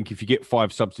 I think if you get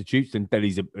 5 substitutes, then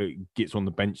Dele's gets on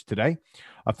the bench today.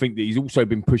 I think that he's also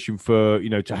been pushing for,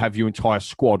 to have your entire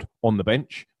squad on the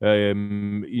bench,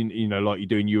 like you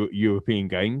do in European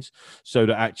games, so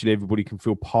that actually everybody can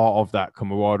feel part of that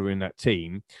camaraderie in that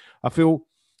team.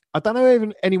 I don't know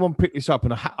if anyone picked this up,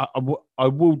 and I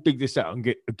will dig this out and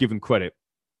give them credit.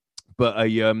 But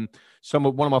one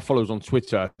of my followers on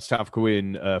Twitter, South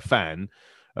Korean fan,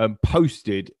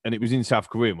 posted, and it was in South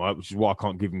Korean, right, which is why I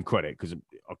can't give him credit because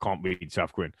I can't read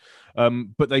South Korean.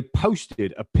 But they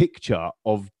posted a picture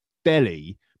of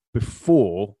Dele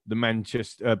before the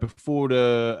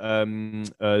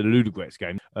Ludogorets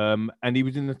game, and he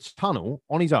was in the tunnel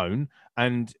on his own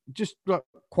and just like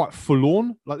quite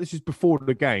forlorn. Like, this is before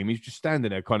the game. He's just standing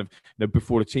there, kind of,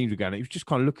 before the teams were going. He was just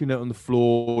kind of looking at on the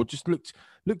floor, just looked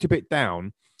a bit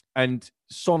down. And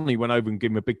Sonny went over and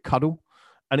gave him a big cuddle.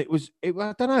 And I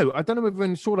don't know if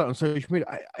everyone saw that on social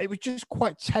media. It was just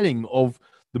quite telling of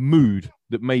the mood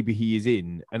that maybe he is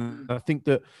in. And I think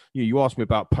that, you asked me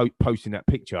about posting that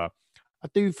picture. I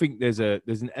do think there's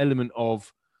an element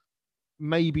of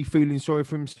maybe feeling sorry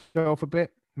for himself a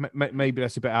bit. Maybe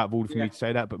that's a bit out of order for me to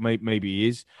say that, but maybe he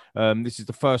is. This is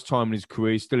the first time in his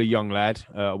career. He's still a young lad.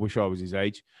 I wish I was his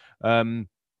age.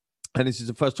 And this is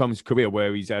the first time in his career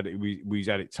where he's had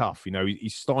it tough.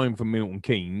 He's starting from Milton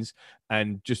Keynes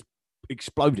and just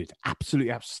exploded.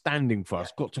 Absolutely outstanding for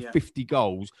us. Got to 50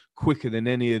 goals quicker than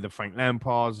any of the Frank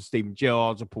Lampards, the Steven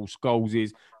Gerrards, the Paul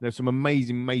Scholeses. There's some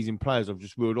amazing players I've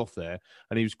just reeled off there,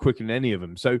 and he was quicker than any of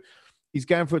them. So he's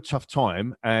going for a tough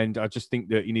time, and I just think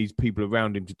that he needs people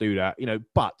around him to do that.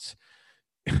 But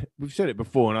we've said it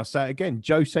before, and I'll say it again,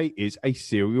 Jose is a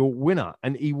serial winner,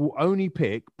 and he will only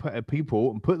pick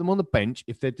people and put them on the bench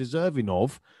if they're deserving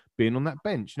of being on that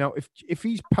bench. Now, if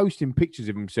he's posting pictures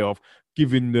of himself,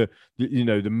 giving the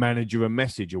manager a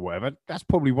message or whatever, that's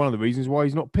probably one of the reasons why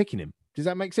he's not picking him. Does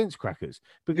that make sense, Crackers?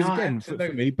 Because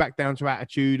for me, back down to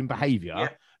attitude and behaviour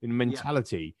and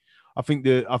mentality. I think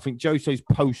Jose's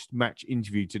post-match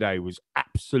interview today was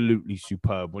absolutely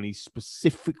superb when he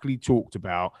specifically talked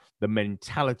about the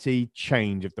mentality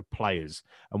change of the players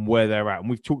and where they're at. And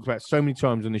we've talked about it so many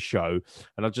times on the show.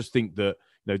 And I just think that,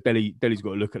 Delhi's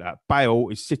got to look at that. Bale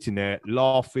is sitting there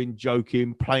laughing,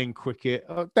 joking, playing cricket.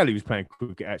 Delhi was playing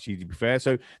cricket, actually, to be fair.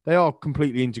 So they are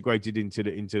completely integrated into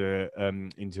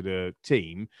the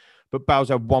team. But Bale's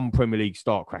had one Premier League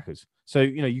start, Crackers. So,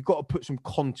 you've got to put some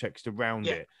context around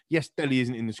it. Yes, Delhi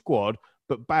isn't in the squad,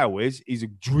 but Bale is. He's a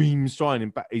dream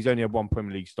signing. He's only had one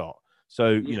Premier League start.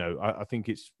 So, I think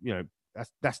it's,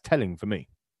 that's telling for me.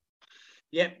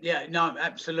 No,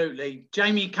 absolutely.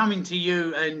 Jamie, coming to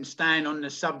you and staying on the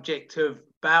subject of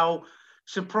Bale,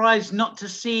 surprised not to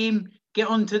see him get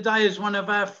on today as one of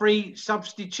our 3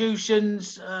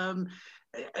 substitutions.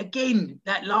 Again,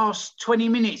 that last 20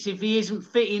 minutes, if he isn't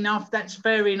fit enough, that's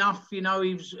fair enough. He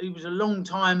was a long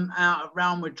time out of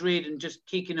Real Madrid and just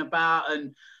kicking about.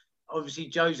 And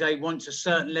obviously, Jose wants a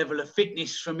certain level of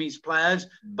fitness from his players.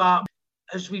 But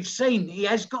as we've seen, he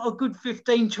has got a good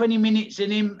 15, 20 minutes in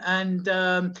him. And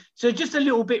so just a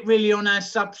little bit really on our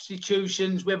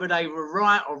substitutions, whether they were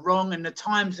right or wrong and the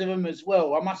times of them as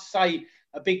well. I must say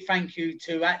a big thank you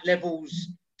to at levels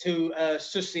to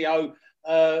Susio,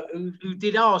 who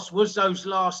did ask, was those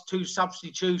last 2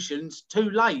 substitutions too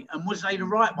late? And was they the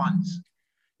right ones?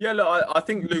 Yeah, look, I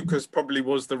think Lucas probably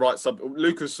was the right sub.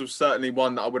 Lucas was certainly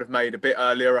one that I would have made a bit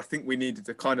earlier. I think we needed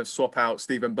to kind of swap out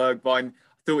Steven Bergwijn.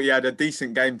 I thought he had a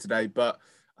decent game today, but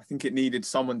I think it needed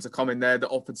someone to come in there that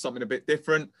offered something a bit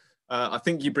different. I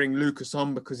think you bring Lucas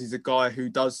on because he's a guy who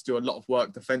does do a lot of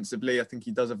work defensively. I think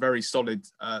he does a very solid,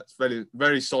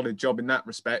 very solid job in that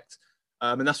respect.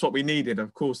 And that's what we needed.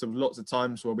 Of course, there were lots of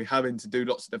times where we're having to do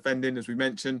lots of defending, as we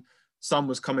mentioned. Son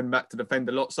was coming back to defend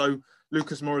a lot. So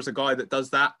Lucas Moura is a guy that does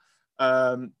that.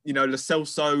 Lo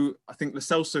Celso, I think Lo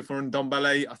Celso for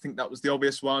Ndombele, I think that was the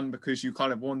obvious one because you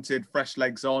kind of wanted fresh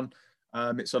legs on.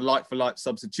 It's a like-for-like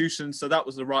substitution. So that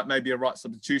was maybe a right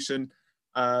substitution.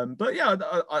 But yeah,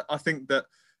 I think that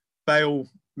Bale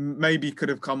maybe could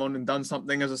have come on and done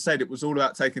something. As I said, it was all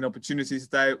about taking opportunities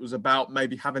today. It was about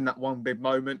maybe having that one big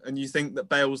moment. And you think that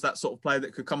Bale was that sort of player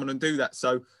that could come on and do that.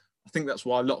 So I think that's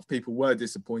why a lot of people were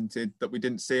disappointed that we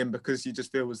didn't see him, because you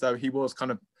just feel as though he was kind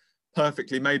of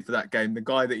perfectly made for that game. The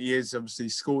guy that he is, obviously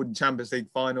scored in Champions League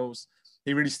finals.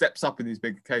 He really steps up in these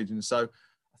big occasions. So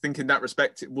I think in that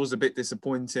respect, it was a bit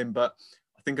disappointing. But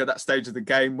I think at that stage of the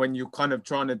game, when you're kind of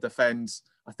trying to defend,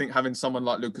 I think having someone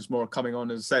like Lucas Moura coming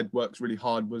on, as I said, works really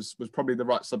hard, was probably the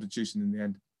right substitution in the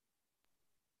end.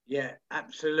 Yeah,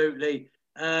 absolutely.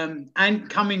 And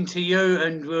coming to you,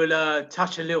 and we'll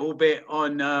touch a little bit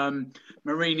on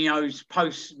Mourinho's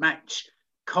post-match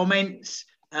comments.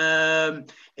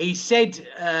 He said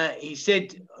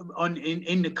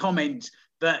in the comments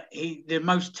that the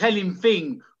most telling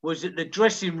thing was that the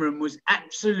dressing room was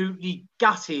absolutely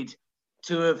gutted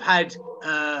to have had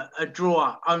a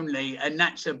draw only, and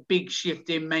that's a big shift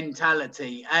in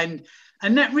mentality, and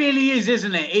that really is,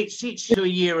 isn't it? It's a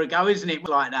year ago, isn't it,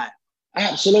 like that?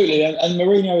 Absolutely, and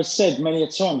Mourinho has said many a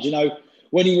times,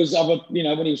 when he was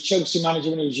Chelsea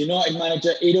manager, when he was United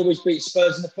manager, he'd always beat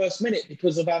Spurs in the first minute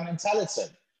because of our mentality.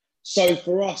 So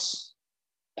for us,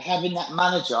 having that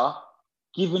manager,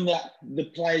 giving that the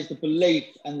players the belief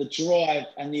and the drive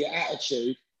and the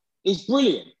attitude is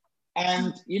brilliant.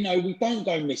 And, we don't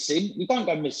go missing. We don't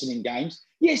go missing in games.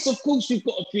 Yes, of course, we've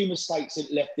got a few mistakes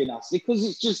left in us because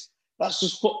that's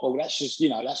just football. That's just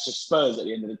Spurs at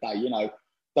the end of the day,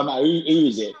 don't matter who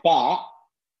is it. But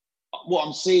what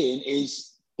I'm seeing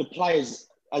is the players,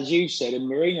 as you said, and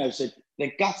Mourinho said,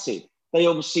 they're gutted. They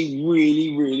obviously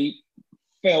really, really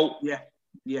felt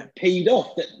peed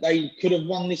off that they could have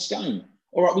won this game.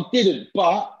 All right, we didn't,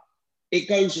 but it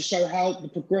goes to show how the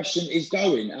progression is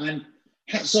going. And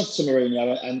hats off to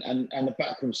Mourinho and the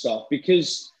backroom staff,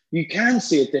 because you can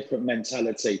see a different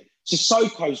mentality.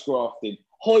 Sissoko's grafted,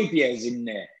 Højbjerg's in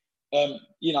there.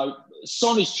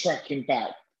 Son is tracking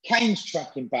back, Kane's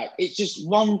tracking back. It's just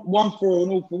one for an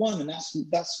all for one, and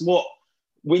that's what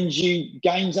wins you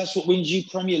games. That's what wins you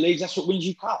Premier Leagues. That's what wins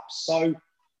you cups. So,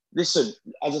 listen,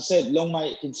 as I said, long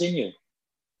may it continue.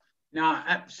 No,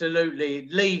 absolutely.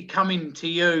 Lee, coming to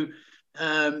you,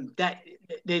 that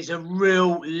there's a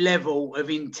real level of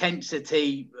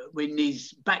intensity when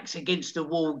these backs against the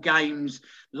wall games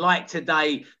like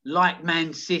today, like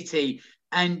Man City,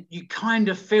 and you kind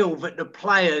of feel that the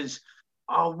players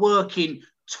are working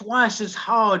twice as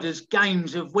hard as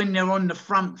games of when they're on the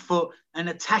front foot and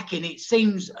attacking. It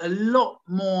seems a lot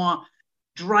more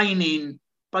draining,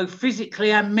 both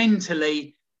physically and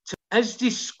mentally. Has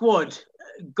this squad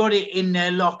got it in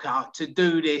their locker to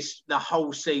do this the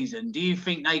whole season? Do you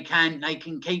think they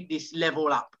can keep this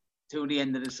level up till the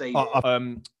end of the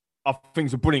season? I think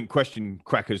it's a brilliant question,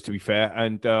 Crackers, to be fair,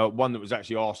 and one that was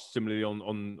actually asked similarly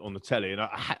on the telly. And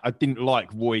I didn't like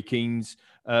Roy Keane's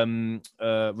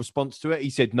response to it. He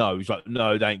said no. He's like,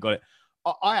 no, they ain't got it.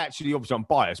 I actually, obviously, I'm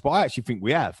biased, but I actually think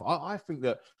we have. I think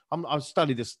that I've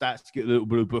studied the stats, get a little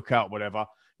blue book out, whatever.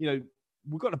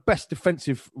 We've got the best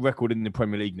defensive record in the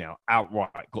Premier League now,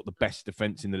 outright. Got the best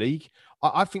defence in the league.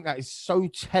 I think that is so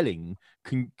telling,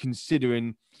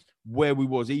 considering where we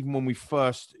was even when we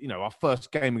first, our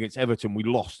first game against Everton, we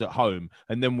lost at home,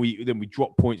 and then we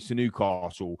dropped points to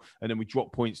Newcastle, and then we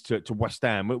dropped points to West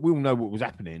Ham. We all know what was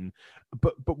happening,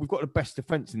 but we've got the best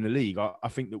defence in the league. I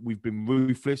think that we've been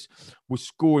ruthless. We're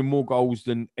scoring more goals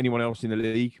than anyone else in the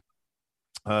league,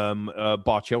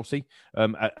 bar Chelsea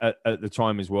at the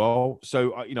time as well.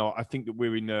 So I think that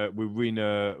we're in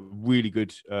a really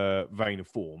good vein of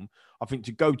form. I think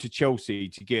to go to Chelsea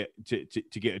to get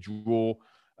a draw.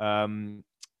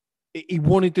 He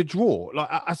wanted to draw. Like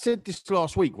I said this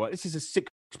last week, right? This is a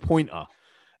 6-pointer.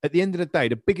 At the end of the day,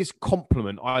 the biggest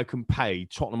compliment I can pay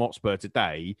Tottenham Hotspur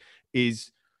today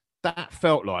is that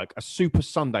felt like a Super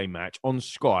Sunday match on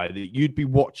Sky that you'd be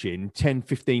watching 10,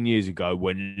 15 years ago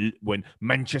when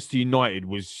Manchester United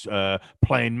was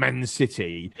playing Man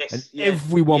City. Yes, and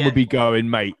everyone would be going,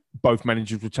 mate, both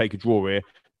managers would take a draw here.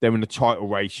 They're in the title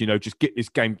race, just get this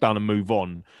game done and move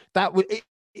on. That would...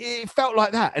 It felt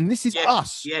like that. And this is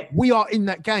us. Yeah. We are in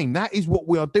that game. That is what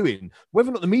we are doing. Whether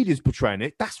or not the media is portraying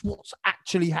it, that's what's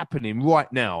actually happening right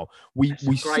now. We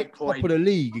sit top of the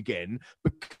league again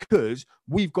because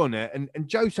we've gone there and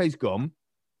Jose's gone,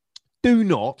 do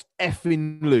not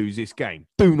effing lose this game.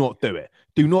 Do not do it.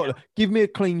 Do not give me a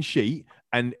clean sheet.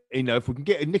 And, if we can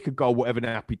get a nick a goal, whatever,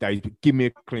 they're happy days, but give me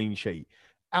a clean sheet.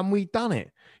 And we've done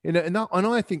it. And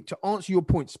I think, to answer your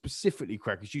point specifically,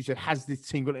 Crackers, you said, has this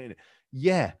team got it in it?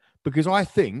 Yeah, because I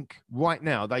think right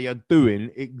now they are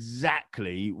doing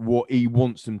exactly what he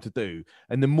wants them to do.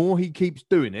 And the more he keeps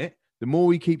doing it, the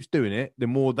more they keep doing it. The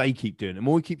more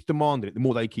he keeps demanding it, the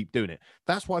more they keep doing it.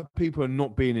 That's why people are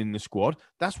not being in the squad.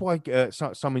 That's why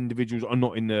some individuals are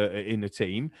not in the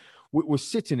team. We're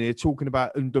sitting here talking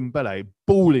about Ndombele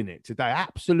balling it today.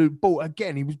 Absolute ball.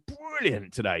 Again, he was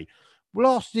brilliant today.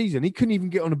 Last season, he couldn't even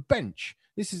get on a bench.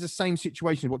 This is the same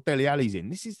situation as what Dele Alli's in.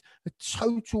 This is a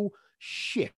total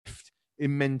shift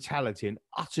in mentality, an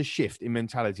utter shift in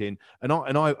mentality. And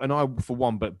I for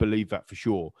one, but believe that for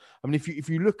sure. I mean, if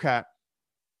you look at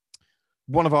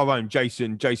one of our own,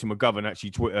 Jason McGovern,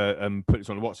 actually put this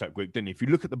on the WhatsApp group, didn't he? If you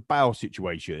look at the Bale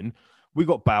situation, we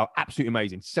got Bale, absolutely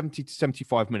amazing, 70 to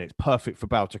 75 minutes, perfect for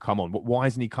Bale to come on. But why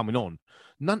isn't he coming on?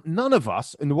 None of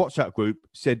us in the WhatsApp group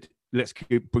said, let's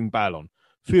bring Bale on.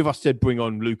 Few of us said bring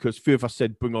on Lucas. Few of us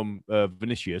said bring on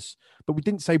Vinicius. But we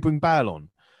didn't say bring Bale on.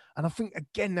 And I think,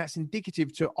 again, that's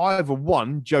indicative to either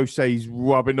one, Jose's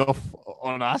rubbing off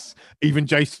on us. Even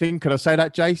Jason, can I say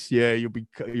that, Jace? Yeah,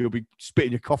 you'll be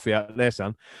spitting your coffee out there,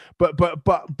 son. But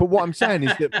what I'm saying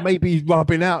is that maybe he's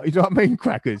rubbing out. You know what I mean,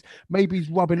 Crackers? Maybe he's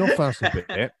rubbing off us a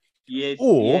bit. Yes.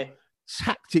 Or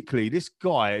tactically, this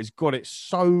guy has got it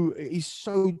so. He's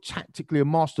so tactically a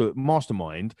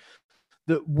mastermind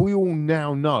that we all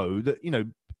now know that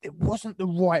it wasn't the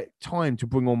right time to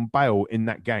bring on Bale in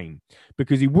that game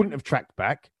because he wouldn't have tracked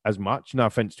back as much. No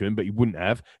offense to him, but he wouldn't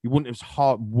have. He wouldn't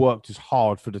have worked as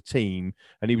hard for the team,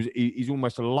 and he's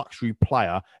almost a luxury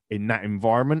player in that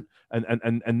environment,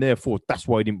 and therefore that's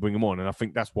why he didn't bring him on. And I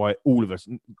think that's why all of us,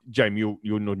 Jamie,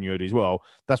 you're nodding your head as well.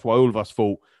 That's why all of us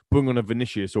thought bring on a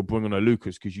Vinicius or bring on a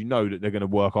Lucas because you know that they're going to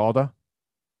work harder.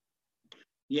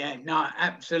 Yeah, no,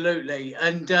 absolutely.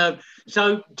 And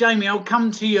so, Jamie, I'll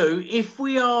come to you. If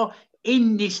we are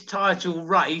in this title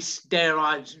race, dare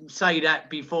I say that,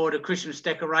 before the Christmas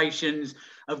decorations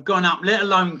have gone up, let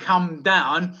alone come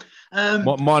down. Mine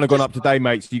have gone up today,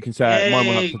 mate, so you can say it. Mine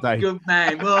went up today. Good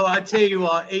man. Well, I tell you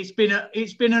what, it's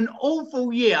been an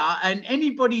awful year, and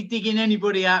anybody digging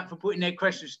anybody out for putting their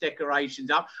Christmas decorations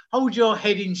up, hold your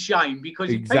head in shame, because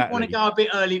if people want to go a bit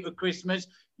early for Christmas,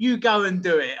 you go and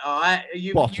do it, all right?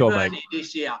 You earned it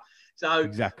this year. So,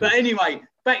 exactly. But anyway,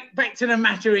 back to the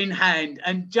matter in hand.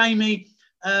 And Jamie,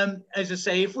 as I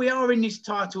say, if we are in this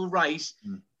title race,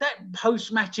 that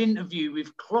post-match interview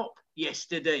with Klopp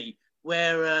yesterday,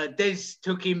 where Des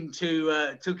took him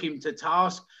to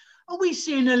task, are we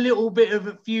seeing a little bit of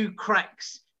a few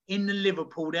cracks in the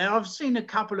Liverpool there? I've seen a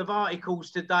couple of articles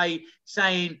today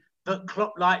saying that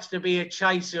Klopp likes to be a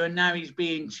chaser and now he's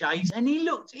being chased. And he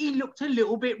looked a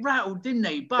little bit rattled, didn't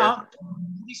he? But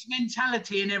this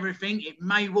mentality and everything, it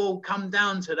may well come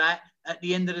down to that at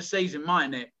the end of the season,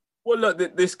 mightn't it? Well,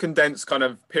 look, this condensed kind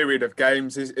of period of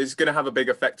games is going to have a big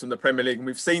effect on the Premier League. And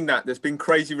we've seen that. There's been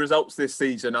crazy results this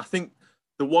season. I think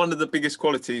one of the biggest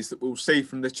qualities that we'll see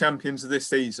from the champions of this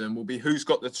season will be who's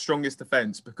got the strongest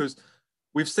defence, because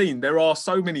we've seen there are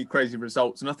so many crazy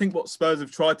results. And I think what Spurs have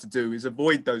tried to do is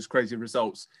avoid those crazy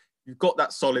results. You've got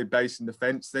that solid base in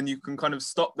defence, then you can kind of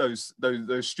stop those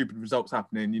stupid results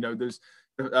happening. You know, there's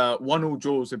 1-1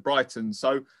 draws with Brighton.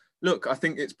 So, look, I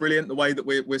think it's brilliant the way that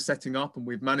we're setting up, and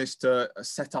we've managed to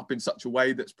set up in such a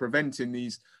way that's preventing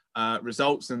these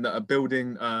results and that are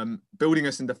building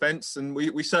us in defence. And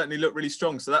we certainly look really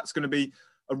strong. So that's going to be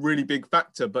a really big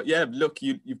factor. But yeah, look,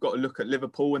 you've got to look at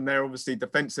Liverpool, and they're obviously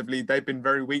defensively, they've been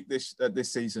very weak this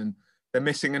season. They're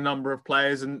missing a number of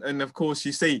players. And of course,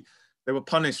 you see, they were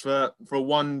punished for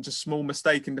one just small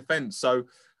mistake in defence. So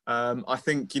I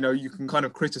think, you can kind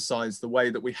of criticise the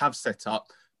way that we have set up,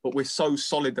 but we're so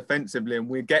solid defensively and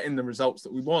we're getting the results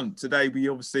that we want. Today, we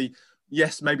obviously,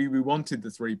 yes, maybe we wanted the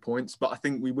 3 points, but I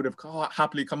think we would have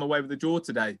happily come away with a draw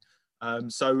today.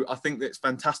 So I think that it's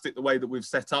fantastic the way that we've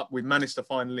set up. We've managed to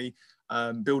finally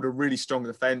build a really strong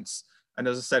defence. And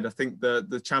as I said, I think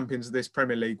the champions of this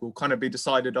Premier League will kind of be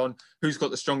decided on who's got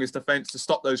the strongest defence to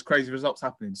stop those crazy results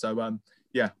happening. So,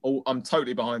 I'm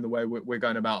totally behind the way we're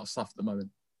going about stuff at the moment.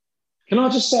 Can I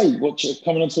just say,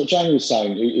 coming on to what Jamie was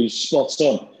saying, who's spot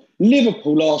on.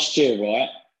 Liverpool last year, right,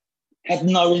 had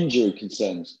no injury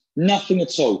concerns. Nothing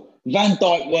at all. Van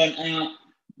Dijk weren't out.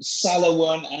 Salah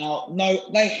weren't out. No,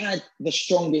 they had the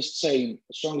strongest team,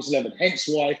 the strongest 11. Hence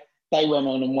why they went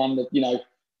on and won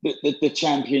the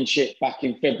championship back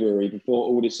in February before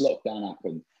all this lockdown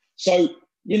happened. So,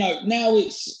 now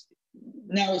it's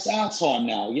our time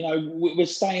now. We're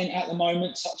staying at the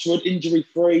moment, touch wood,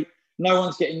 injury-free. No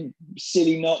one's getting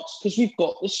silly knocks because we've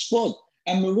got the squad.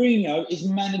 And Mourinho is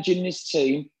managing this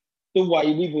team the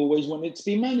way we've always wanted it to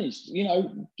be managed.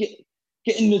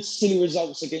 Getting the silly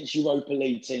results against Europa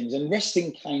League teams and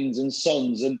resting Kanes and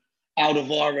Sons and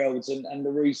Alderweirelds and the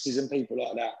Reeses and people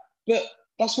like that. But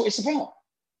that's what it's about.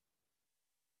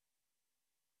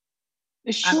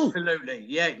 It's true. Absolutely.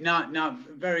 Yeah, no,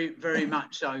 very, very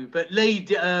much so. But Lee,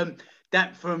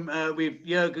 that from with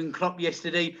Jurgen Klopp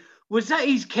yesterday, was that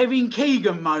his Kevin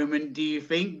Keegan moment, do you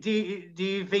think? Do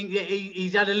you think that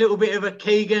he's had a little bit of a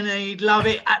Keegan and he'd love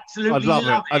it? Absolutely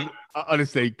love it.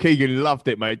 Honestly, Keegan loved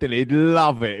it, mate, didn't he? He'd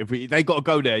love it. They got to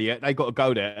go there, yeah? They got to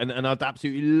go there. And I'd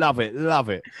absolutely love it.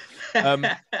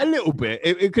 A little bit.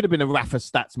 It could have been a Rafa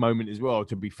Stats moment as well,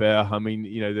 to be fair. I mean,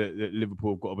 the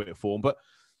Liverpool have got a bit of form. But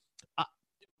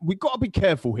we've got to be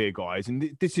careful here, guys.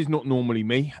 And this is not normally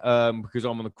me because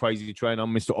I'm on a crazy train.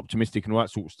 I'm Mr. Optimistic and all that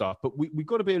sort of stuff. But we've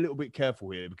got to be a little bit careful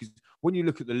here because when you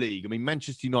look at the league, I mean,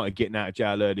 Manchester United getting out of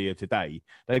jail earlier today,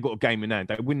 they've got a game in hand.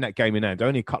 They win that game in hand. They're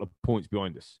only a couple of points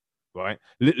behind us, right?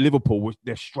 Liverpool,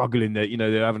 they're struggling.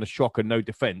 They're having a shocker, no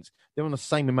defence. They're on the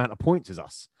same amount of points as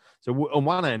us. So on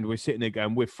one hand, we're sitting there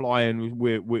going, we're flying,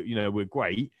 we're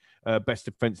great. Best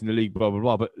defence in the league, blah, blah,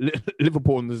 blah. But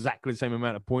Liverpool on exactly the same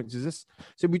amount of points as us.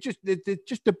 So there's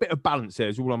just a bit of balance there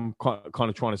is all I'm kind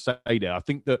of trying to say there. I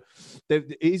think that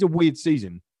it is a weird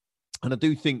season. And I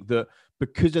do think that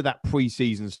because of that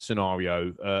pre-season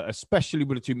scenario, especially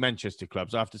with the two Manchester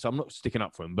clubs, I have to say, I'm not sticking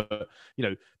up for them, but,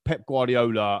 Pep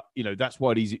Guardiola, that's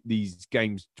why these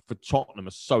games for Tottenham are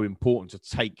so important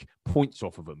to take points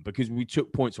off of them, because we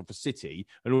took points off of City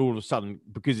and all of a sudden,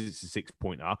 because it's a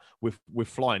 6-pointer, we're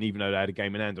flying, even though they had a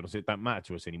game in hand on us. It don't matter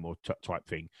to us anymore type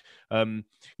thing.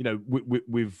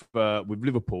 With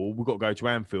Liverpool, we've got to go to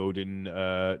Anfield in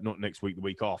not next week, the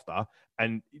week after.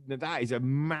 And that is a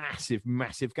massive,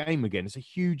 massive game again. It's a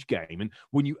huge game. And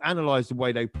when you analyse the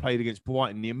way they played against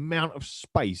Brighton, the amount of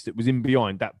space that was in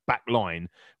behind that back line,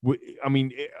 I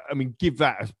mean, give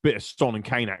that a bit of Son and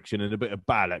Kane action and a bit of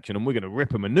Bale action, and we're going to rip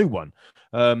them a new one,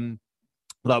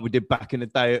 like we did back in the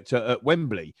day at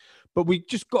Wembley. But we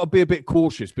just got to be a bit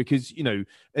cautious because,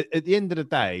 at the end of the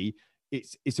day,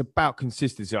 it's about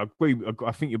consistency. I agree.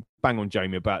 I think you're bang on,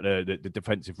 Jamie, about the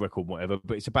defensive record, whatever.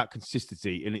 But it's about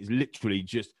consistency, and it's literally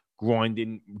just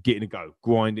grinding, getting a go,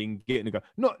 grinding, getting a go.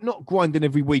 Not grinding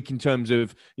every week in terms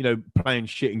of playing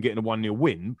shit and getting a 1-0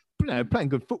 win. Playing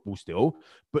good football still,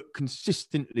 but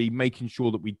consistently making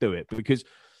sure that we do it, because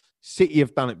City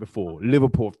have done it before,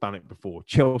 Liverpool have done it before,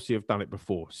 Chelsea have done it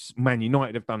before, Man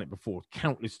United have done it before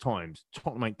countless times.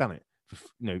 Tottenham ain't done it for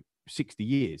 60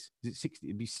 years. Is it 60?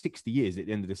 It'd be 60 years at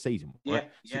the end of the season, right?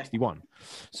 Yeah. 61.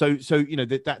 So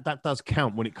that does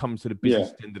count when it comes to the business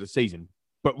at the end of the season.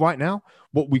 But right now,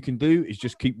 what we can do is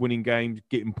just keep winning games,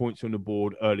 getting points on the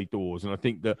board early doors. And I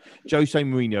think that Jose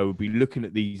Mourinho will be looking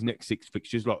at these next 6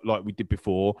 fixtures like we did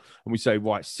before. And we say,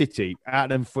 right, City,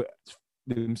 out of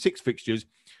them 6 fixtures,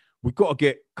 we've got to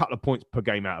get a couple of points per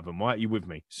game out of them, right? You with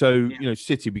me? So, you know,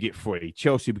 City, we get 3.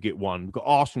 Chelsea, we get 1. We've got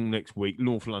Arsenal next week,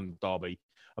 North London derby.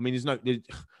 I mean,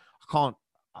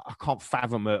 I can't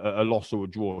fathom a loss or a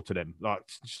draw to them. Like,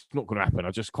 it's just not going to happen.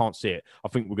 I just can't see it. I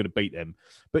think we're going to beat them.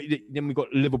 But then we've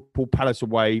got Liverpool, Palace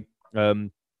away,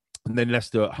 and then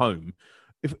Leicester at home.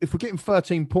 If we're getting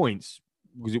 13 points,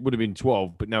 because it would have been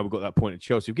 12, but now we've got that point at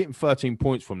Chelsea. We're getting 13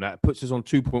 points from that. It puts us on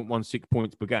 2.16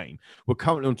 points per game. We're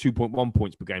currently on 2.1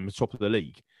 points per game, the top of the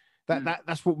league.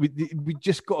 That's what we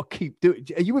just got to keep doing.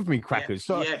 Are you with me, Crackers?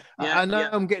 I know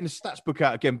I'm getting the stats book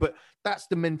out again, but that's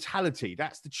the mentality.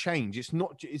 That's the change. It's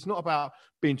not about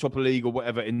being top of the league or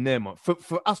whatever in their mind.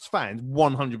 For us fans,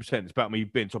 100%, it's about me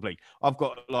being top of the league. I've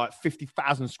got like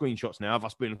 50,000 screenshots now of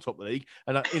us being on top of the league,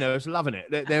 and I was loving it.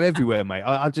 They're everywhere, mate.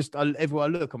 Everywhere I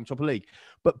look, I'm top of the league.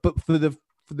 But for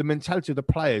the mentality of the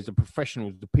players, the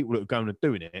professionals, the people that are going and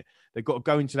doing it, they've got to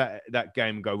go into that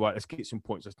game and go, right, let's get some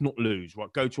points. Let's not lose.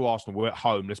 Right, go to Arsenal. We're at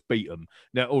home. Let's beat them.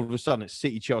 Now, all of a sudden, it's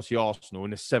City, Chelsea, Arsenal,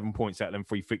 and there's 7 points out of them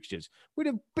 3 fixtures. We'd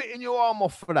have bitten your arm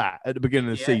off for that at the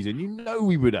beginning of the season. You know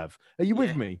we would have. Are you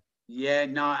with me? Yeah,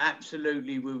 no,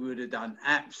 absolutely we would have done.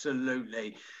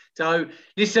 Absolutely. So,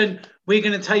 listen, we're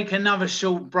going to take another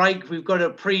short break. We've got a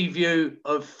preview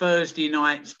of Thursday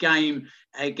night's game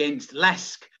against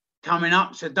Lask coming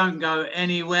up, so don't go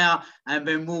anywhere, and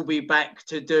then we'll be back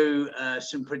to do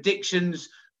some predictions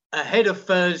ahead of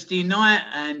Thursday night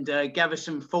and gather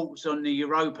some thoughts on the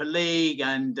Europa League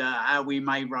and how we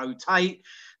may rotate.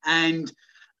 And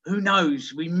who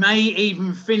knows, we may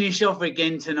even finish off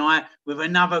again tonight with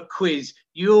another quiz.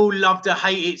 You all love to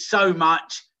hate it so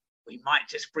much, we might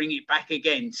just bring it back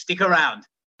again. Stick around.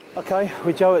 Okay,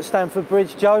 we're Joe at Stamford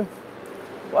Bridge. Joe,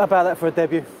 what about that for a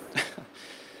debut?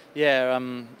 Yeah,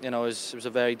 it was a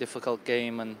very difficult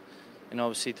game, and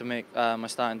obviously to make my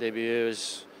starting debut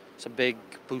it's a big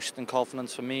boost in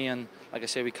confidence for me. And like I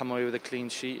say, we come away with a clean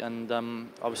sheet, and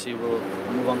obviously we'll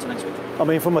move on to next week. I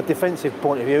mean, from a defensive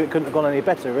point of view, it couldn't have gone any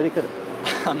better, really, could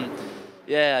it?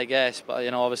 Yeah, I guess, but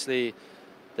obviously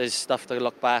there's stuff to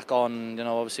look back on.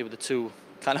 Obviously with the 2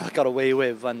 kind of got away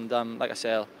with, and like I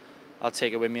say, I'll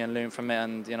take it with me and learn from it,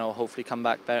 and hopefully come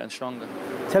back better and stronger.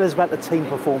 Tell us about the team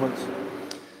performance.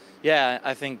 Yeah,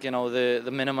 I think the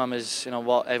minimum is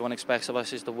what everyone expects of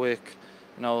us is to work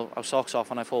our socks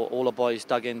off, and I thought all the boys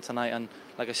dug in tonight. And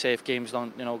like I say, if games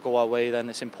don't go our way, then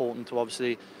it's important to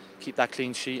obviously keep that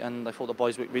clean sheet, and I thought the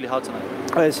boys worked really hard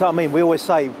tonight. So, I mean, we always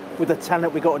say with the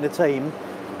talent we got in the team,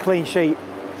 clean sheet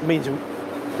means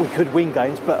we could win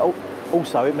games, but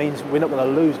also it means we're not going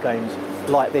to lose games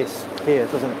like this here,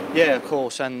 doesn't it? Yeah, of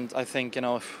course, and I think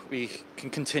if we can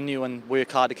continue and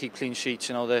work hard to keep clean sheets,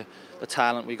 the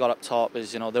talent we got up top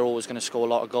is they're always going to score a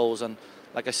lot of goals, and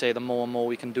like I say, the more and more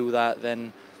we can do that,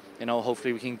 then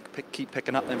hopefully we can keep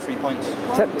picking up them 3 points.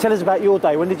 Tell us about your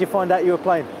day. When did you find out you were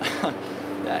playing?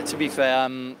 Yeah, to be fair,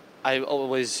 I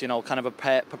always kind of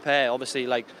prepare. Obviously,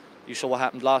 like you saw what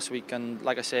happened last week, and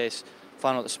like I say, it's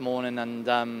found out this morning, and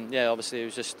obviously it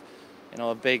was just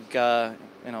a big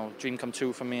dream come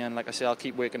true for me, and like I say, I'll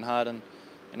keep working hard and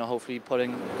hopefully put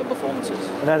in good performances.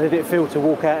 And how did it feel to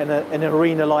walk out in an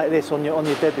arena like this on your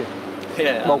debut?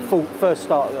 Yeah. Well, first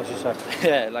start, I should say.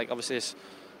 Yeah, like obviously it's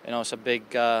it's a big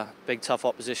tough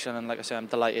opposition, and like I say, I'm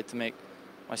delighted to make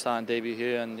my starting debut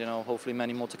here, and hopefully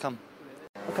many more to come.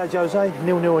 Okay, Jose,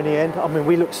 0-0 in the end. I mean,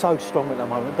 we look so strong at the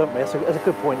moment, don't we? That's a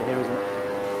good point here, isn't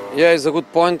it? Yeah, it's a good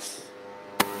point,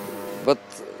 but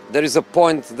there is a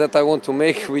point that I want to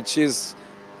make, which is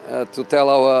to tell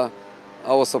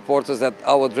our supporters that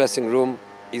our dressing room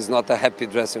is not a happy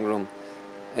dressing room,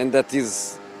 and that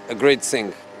is a great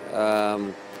thing.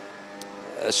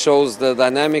 Shows the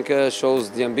dynamic, shows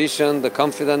the ambition, the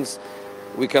confidence.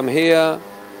 We come here,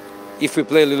 if we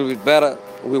play a little bit better,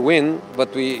 we win,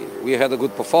 but we had a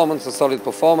good performance, a solid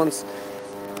performance.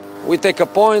 We take a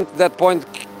point, that point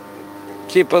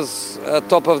keep us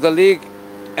top of the league,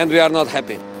 and we are not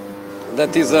happy.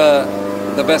 That is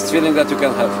the best feeling that you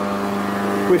can have.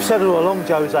 We've said all along,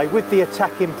 Jose, with the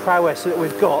attacking prowess that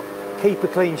we've got, keep a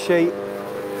clean sheet,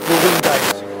 we'll win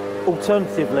games.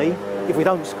 Alternatively, if we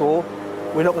don't score,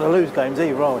 we're not going to lose games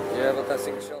either, are we? Yeah, but I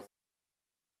think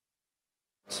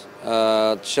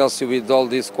Chelsea, with all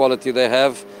this quality they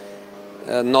have,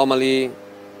 normally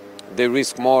they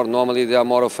risk more, normally they are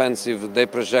more offensive, they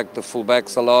project the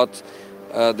fullbacks a lot.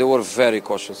 They were very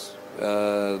cautious.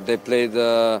 They played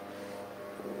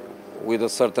with a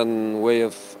certain way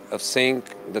of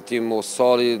think. The team was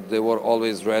solid. They were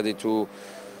always ready to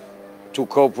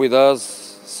cope with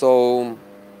us. So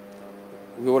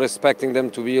we were expecting them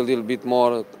to be a little bit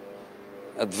more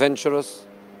adventurous,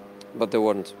 but they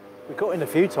weren't. We got in a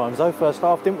few times though, first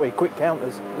half, didn't we? Quick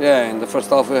counters. Yeah, in the first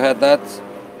half we had that.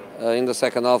 In the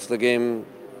second half the game,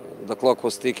 the clock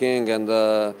was ticking, and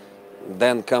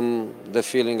then come the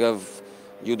feeling of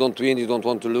you don't win, you don't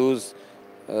want to lose.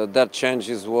 That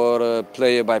changes were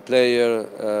player by player,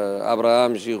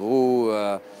 Abraham,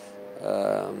 Giroud,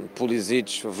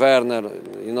 Pulisic,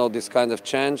 Werner, this kind of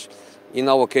change. In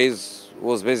our case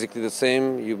was basically the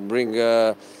same. You bring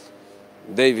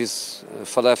Davies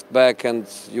for left back and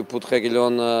you put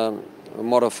Reguilon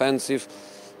more offensive.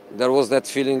 There was that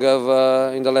feeling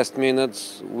of in the last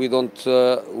minutes we don't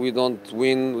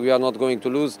win, we are not going to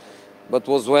lose, but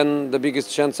was when the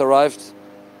biggest chance arrived,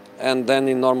 and then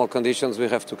in normal conditions we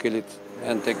have to kill it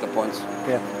and take the points.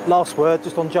 Yeah. Last word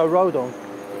just on Joe Rodon.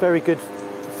 Very good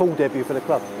full debut for the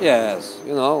club. Yes,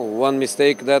 one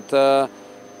mistake that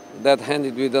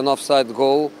ended with an offside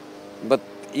goal, but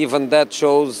even that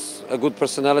shows a good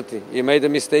personality. He made a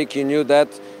mistake, he knew that,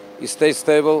 he stayed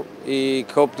stable, he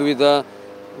coped with the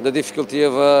difficulty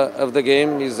of the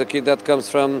game. He's a kid that comes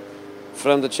from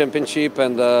the championship,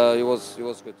 and he was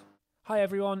good. Hi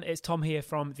everyone, it's Tom here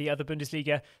from the Other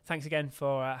Bundesliga. Thanks again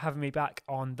for having me back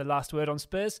on The Last Word on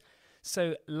Spurs.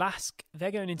 So LASK,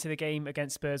 they're going into the game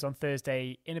against Spurs on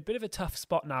Thursday in a bit of a tough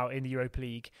spot now in the Europa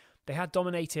League. They had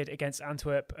dominated against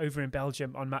Antwerp over in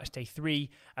Belgium on match day 3,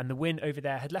 and the win over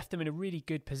there had left them in a really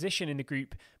good position in the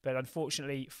group, but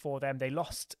unfortunately for them, they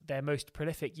lost their most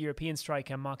prolific European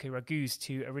striker, Marco Raguz,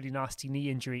 to a really nasty knee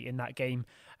injury in that game,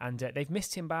 and they've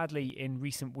missed him badly in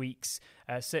recent weeks,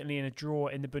 certainly in a draw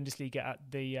in the Bundesliga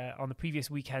on the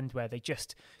previous weekend where they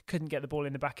just couldn't get the ball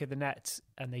in the back of the net,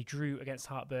 and they drew against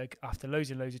Hartberg after loads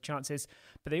and loads of chances,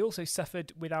 but they also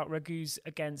suffered without Raguz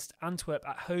against Antwerp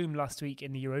at home last week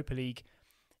in the Europa League.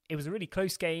 It was a really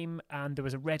close game, and there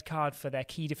was a red card for their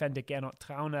key defender Gernot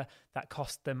Trauner that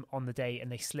cost them on the day,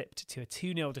 and they slipped to a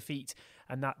 2-0 defeat,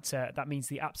 and that means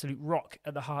the absolute rock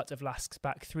at the heart of LASK's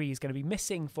back three is going to be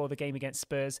missing for the game against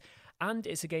Spurs, and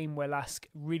it's a game where LASK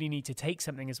really need to take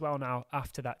something as well now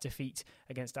after that defeat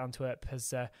against Antwerp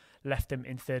has left them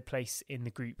in third place in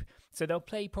the group. So they'll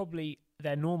play probably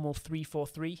their normal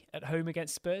 3-4-3 at home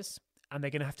against Spurs, and they're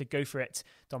going to have to go for it,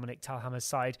 Dominic Thalhammer's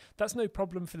side. That's no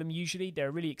problem for them usually. They're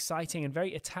a really exciting and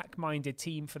very attack-minded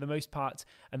team for the most part,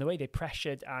 and the way they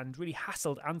pressured and really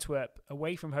hassled Antwerp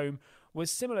away from home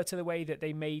was similar to the way that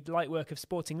they made light work of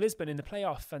Sporting Lisbon in the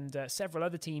playoff and several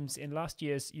other teams in last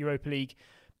year's Europa League.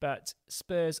 But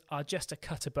Spurs are just a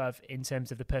cut above in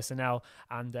terms of the personnel,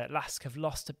 and LASK have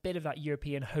lost a bit of that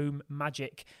European home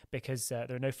magic because there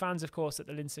are no fans, of course, at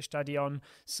the Linzer Stadion.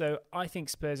 So I think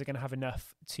Spurs are going to have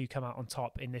enough to come out on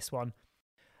top in this one.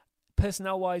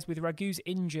 Personnel-wise, with Raguz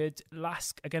injured,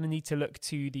 LASK are going to need to look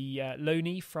to the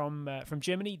loanee from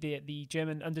Germany, the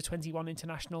German under-21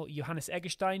 international, Johannes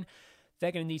Eggestein.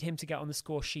 They're going to need him to get on the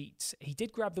score sheet. He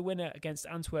did grab the winner against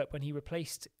Antwerp when he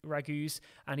replaced Raguz,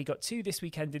 and he got 2 this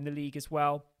weekend in the league as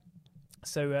well.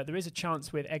 So there is a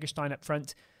chance with Eggestein up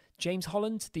front. James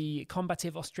Holland, the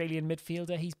combative Australian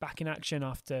midfielder, he's back in action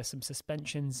after some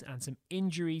suspensions and some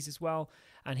injuries as well,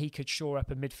 and he could shore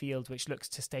up a midfield which looks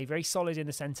to stay very solid in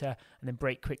the centre and then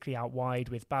break quickly out wide,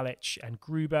 with Balic and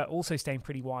Gruber also staying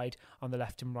pretty wide on the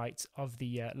left and right of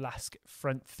the LASK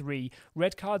front three.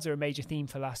 Red cards are a major theme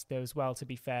for LASK though as well, to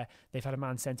be fair. They've had a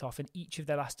man sent off in each of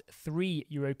their last 3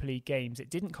 Europa League games.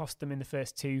 It didn't cost them in the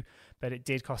first 2, but it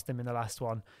did cost them in the last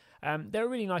one. They're a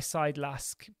really nice side,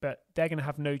 LASK, but they're going to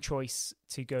have no choice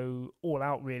to go all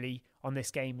out really on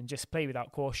this game and just play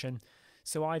without caution.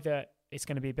 So either it's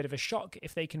going to be a bit of a shock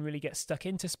if they can really get stuck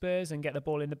into Spurs and get the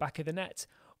ball in the back of the net,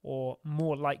 or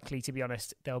more likely, to be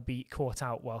honest, they'll be caught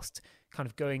out whilst kind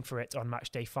of going for it on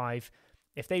match day 5.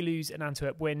 If they lose an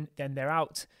Antwerp win, then they're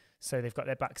out, so they've got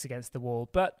their backs against the wall.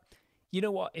 But you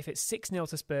know what? If it's 6-0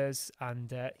 to Spurs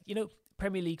and,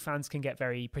 Premier League fans can get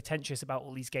very pretentious about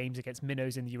all these games against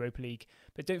minnows in the Europa League,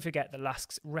 but don't forget that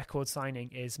LASK's record signing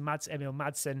is Mads Emil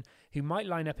Madsen, who might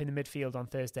line up in the midfield on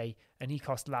Thursday, and he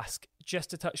cost LASK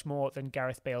just a touch more than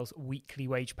Gareth Bale's weekly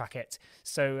wage packet.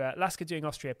 So LASK are doing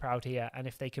Austria proud here, and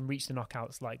if they can reach the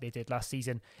knockouts like they did last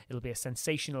season, it'll be a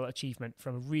sensational achievement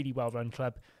from a really well-run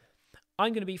club.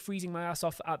 I'm going to be freezing my ass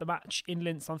off at the match in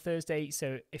Linz on Thursday,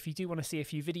 so if you do want to see a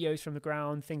few videos from the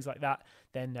ground, things like that,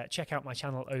 then check out my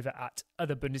channel over at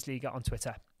Other Bundesliga on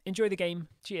Twitter. Enjoy the game.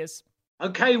 Cheers.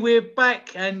 Okay, we're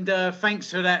back, and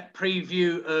thanks for that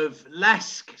preview of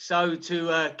LASK. So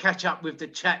to catch up with the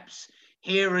chaps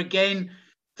here again,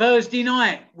 Thursday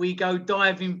night we go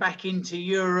diving back into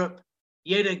Europe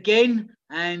yet again,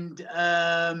 and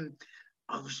I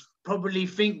was probably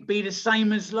think be the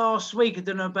same as last week. I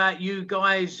don't know about you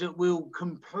guys, that we'll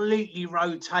completely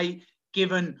rotate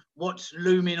given what's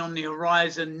looming on the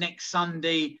horizon next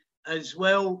Sunday as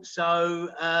well. So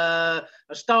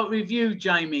I'll start with you,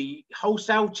 Jamie.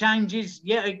 Wholesale changes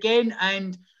yet again,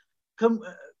 and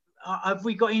have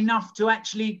we got enough to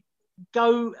actually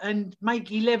go and make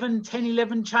 10,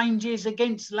 11 changes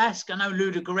against Lask? I know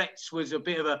Ludogorets was a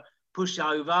bit of a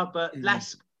pushover, but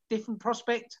Lask, different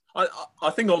prospect? I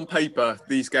think on paper,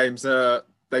 these games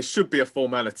they should be a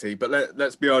formality, but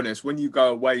let's be honest. When you go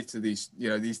away to these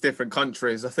different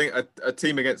countries, I think a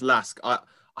team against Lask, I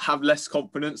have less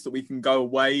confidence that we can go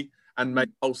away and make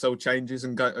wholesale changes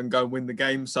and go and win the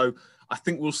game. So I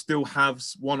think we'll still have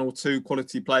one or two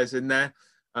quality players in there.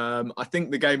 I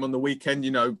think the game on the weekend,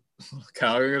 okay,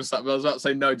 I was about to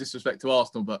say no disrespect to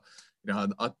Arsenal, but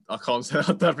I can't say.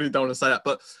 I definitely don't want to say that.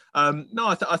 But no,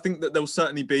 I think that there'll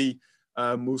certainly be.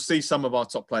 We'll see some of our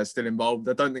top players still involved.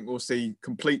 I don't think we'll see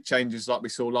complete changes like we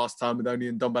saw last time with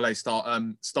only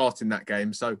Ndombele starting that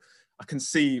game. So I can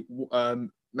see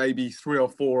maybe 3 or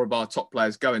 4 of our top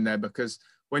players going there, because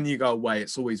when you go away,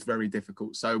 it's always very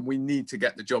difficult. So we need to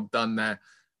get the job done there.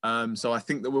 So I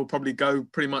think that we'll probably go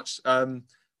pretty much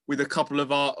with a couple of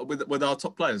with our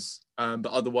top players, but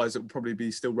otherwise it will probably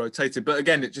be still rotated. But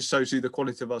again, it just shows you the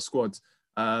quality of our squad.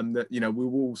 That we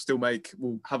will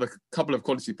we'll have a couple of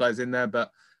quality players in there,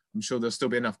 but I'm sure there'll still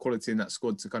be enough quality in that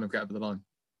squad to kind of get over the line.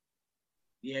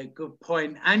 Yeah, good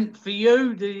point. And for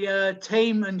you, the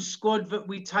team and squad that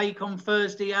we take on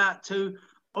Thursday out to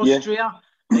Austria,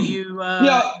 are you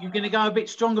you going to go a bit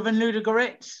stronger than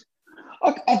Ludogorets?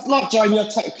 I'd like Jamie.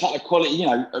 I'd take a couple of quality,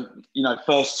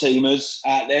 first teamers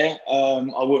out there.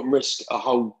 I wouldn't risk a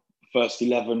whole first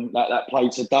 11 that play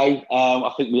today.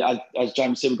 I think as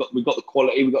Jamie said, we've got the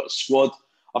quality, we've got the squad.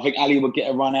 I think Ali will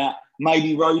get a run out.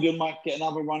 Maybe Roden might get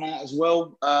another run out as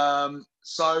well. I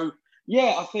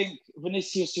think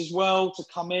Vinicius as well to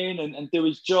come in and do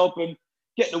his job and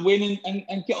get the win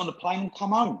and get on the plane and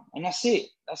come home. And that's it.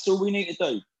 That's all we need to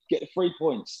do. Get the 3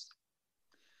 points.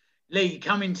 Lee,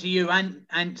 coming to you,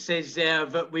 Ant says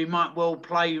that we might well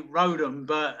play Roden,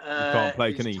 but can't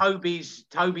play, can he?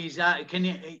 Toby's out. Can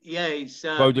you? Yeah, he's.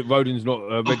 Roden's not.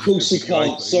 Of course he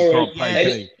can't. Sorry. Can't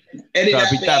play,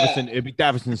 it'd be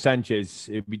Davison Sanchez.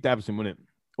 It'd be Davison, wouldn't it?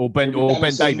 Or Ben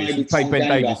Davies. He played Ben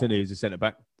Davies, didn't he, as a centre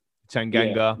back?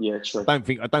 Tanganga. Yeah, true. I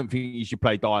don't think you should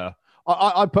play Dyer.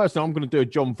 I personally, I'm going to do a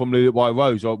John from Lily White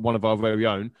Rose, one of our very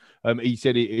own. He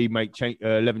said he made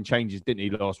 11 changes, didn't he,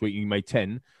 last week? He made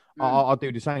 10. I'll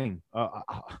do the same.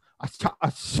 I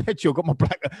said to you, I've got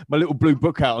my little blue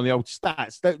book out on the old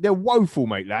stats. They're woeful,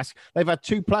 mate, Lask. They've had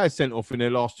 2 players sent off in their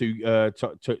last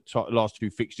two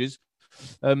fixtures.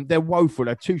 They're woeful.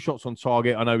 They had 2 shots on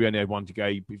target. I know we only had 1 to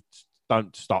go.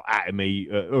 Don't start at me.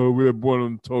 We had 1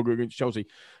 on target against Chelsea.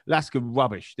 Lask are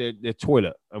rubbish. They're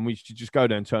toilet, and we should just go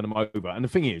there and turn them over. And the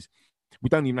thing is, we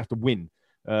don't even have to win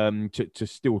to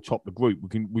still top the group.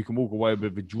 We can walk away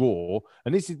with a draw.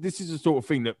 And this is the sort of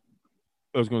thing that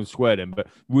I was going to swear them, but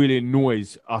really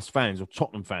annoys us fans or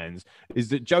Tottenham fans, is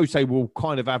that Jose will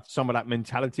kind of have some of that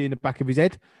mentality in the back of his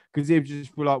head, because he'll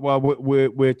just be like, well,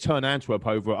 we're turn Antwerp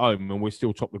over at home and we're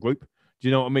still top the group. Do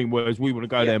you know what I mean? Whereas we want to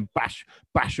go there and bash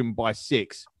them by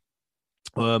 6,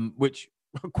 which,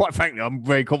 quite frankly, I'm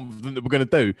very confident that we're going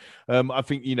to do. I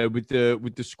think, with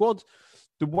the squad,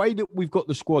 the way that we've got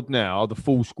the squad now, the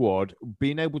full squad,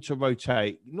 being able to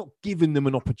rotate, not giving them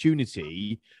an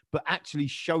opportunity, but actually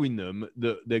showing them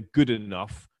that they're good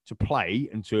enough to play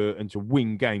and to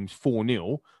win games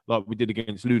 4-0, like we did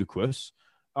against Ludogorets.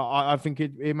 I think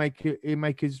it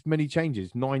make as many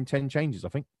changes, 9-10 changes, I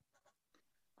think.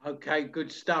 Okay,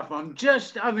 good stuff. I'm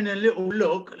just having a little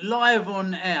look live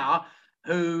on air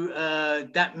who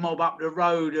that mob up the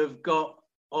road have got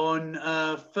on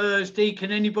Thursday.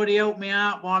 Can anybody help me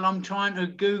out while I'm trying to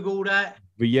Google that?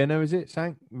 Vienna, is it,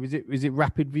 Sank? Is it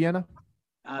Rapid Vienna?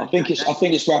 I think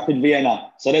it's Rapid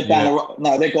Vienna. So they're down.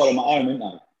 No, they got them at home, haven't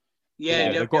they?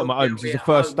 Yeah, they've got them at home. It's the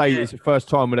first It's the first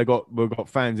time when we've got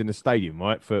fans in the stadium,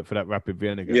 right? For that Rapid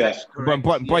Vienna game. Yes.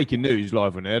 Breaking news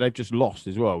live on there. They've just lost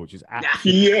as well, which is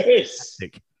absolutely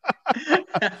fantastic.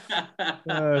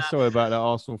 Sorry about that,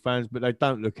 Arsenal fans, but they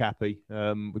don't look happy,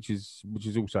 which is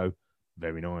also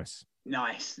very nice.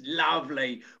 Nice,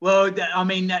 lovely. Well, I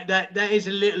mean, that is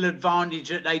a little advantage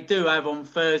that they do have on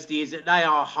Thursday, is that they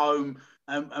are home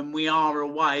and we are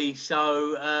away.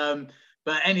 So,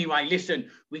 but anyway,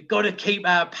 listen, we've got to keep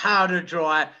our powder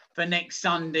dry for next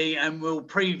Sunday, and we'll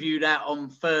preview that on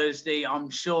Thursday.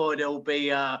 I'm sure there'll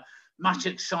be much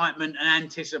excitement and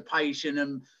anticipation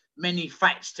and many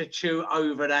facts to chew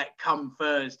over that come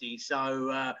Thursday.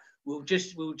 So we'll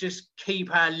just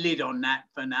keep our lid on that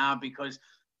for now, because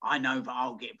I know that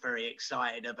I'll get very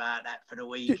excited about that for the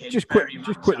weekend. Just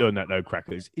quickly on that though,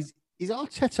 Crackers. Is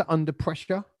Arteta under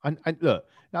pressure? And look,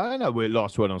 now I know we're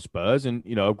last word on Spurs, and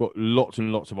I've got lots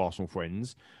and lots of Arsenal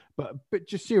friends, but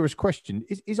just serious question: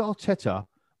 is Arteta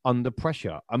under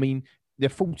pressure? I mean, they're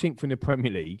 14th in the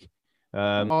Premier League.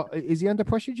 Is he under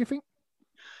pressure? Do you think?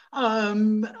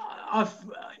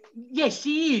 Yes,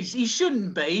 he is. He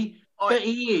shouldn't be, but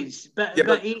he is. But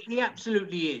he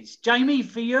absolutely is. Jamie,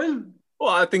 for you?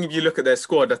 Well, I think if you look at their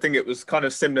squad, I think it was kind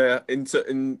of similar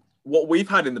in what we've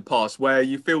had in the past, where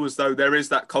you feel as though there is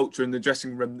that culture in the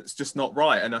dressing room that's just not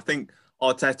right. And I think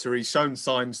Arteta, he's shown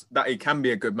signs that he can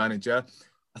be a good manager.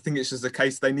 I think it's just a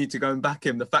case they need to go and back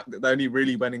him. The fact that they only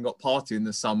really went and got Partey in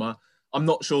the summer, I'm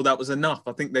not sure that was enough.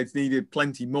 I think they've needed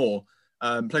plenty more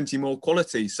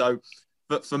quality. So,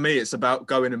 but for me, it's about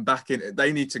going and backing.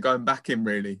 They need to go and back him,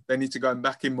 really. They need to go and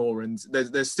back him more. And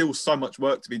there's still so much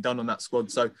work to be done on that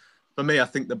squad. So for me, I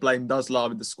think the blame does lie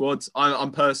with the squad.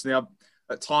 I'm personally,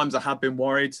 at times I have been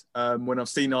worried when I've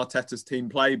seen Arteta's team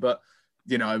play, but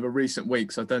over recent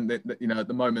weeks, I don't think that, at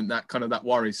the moment that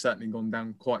worry's certainly gone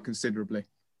down quite considerably.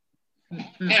 I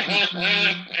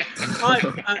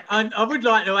would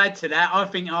like to add to that. I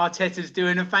think Arteta's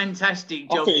doing a fantastic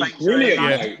job. Thanks very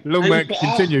much. Long may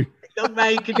continue. Long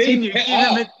may continue.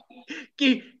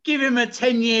 Give him a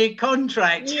 10-year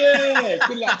contract. Yeah,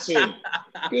 good luck to him.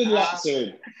 Good luck to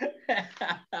him.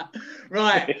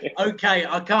 Right, okay,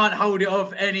 I can't hold it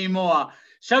off anymore.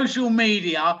 Social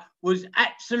media was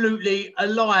absolutely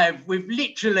alive with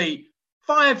literally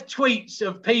 5 tweets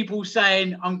of people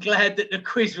saying, I'm glad that the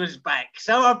quiz was back.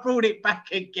 So I brought it back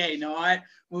again, all right?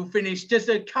 We'll finish just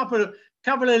a couple of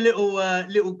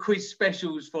little quiz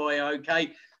specials for you,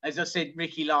 okay? As I said,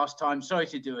 Ricky, last time, sorry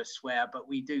to do a swear, but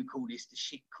we do call this the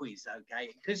shit quiz,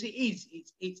 okay? Because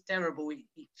it's terrible,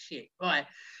 it's shit. Right,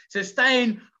 so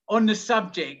staying on the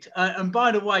subject, and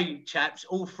by the way, chaps,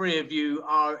 all 3 of you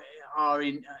are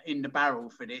in the barrel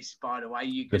for this, by the way.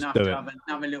 You're going to have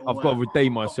another little... I've got to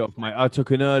redeem myself, mate. I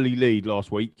took an early lead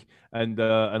last week, and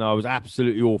I was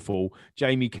absolutely awful.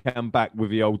 Jamie came back with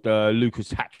the old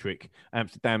Lucas hat-trick,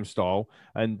 Amsterdam style,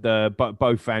 and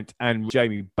both Ant and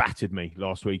Jamie battered me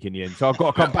last week in the end. So I've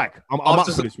got to come back. I'm up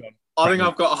for this one. I think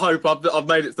I've got hope. I've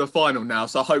made it to the final now,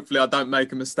 so hopefully I don't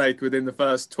make a mistake within the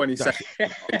first 20 seconds.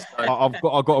 I've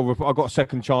got a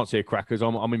second chance here, Crackers.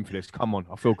 I'm in for this. Come on,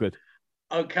 I feel good.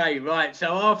 Okay, right.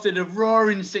 So after the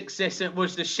roaring success that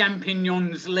was the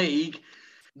Champions League,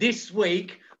 this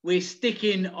week we're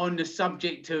sticking on the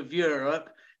subject of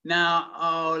Europe. Now,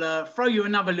 I'll throw you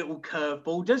another little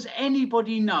curveball. Does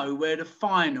anybody know where the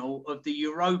final of the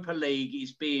Europa League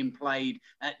is being played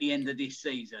at the end of this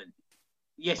season?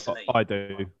 Yes, Lee. I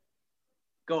do.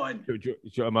 Go on.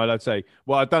 Am I allowed to say?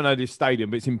 Well, I don't know this stadium,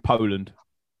 but it's in Poland.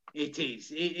 It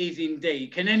is. It is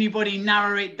indeed. Can anybody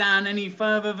narrow it down any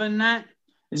further than that?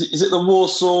 Is it the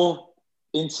Warsaw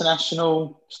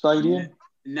International Stadium?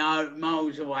 No,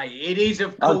 miles away. It is,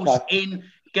 of course, in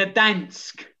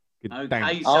Gdansk.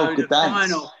 Okay, so the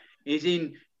final is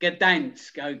in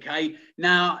Gdansk. Okay.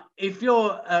 Now, if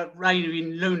you're a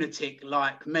raving lunatic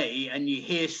like me and you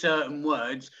hear certain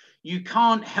words, you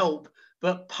can't help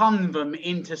but pun them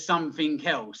into something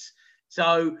else.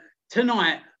 So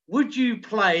tonight, would you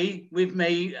play with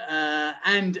me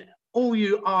and all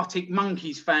you Arctic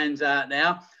Monkeys fans out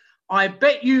there? I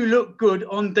bet you look good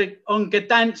on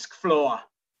Gdansk floor.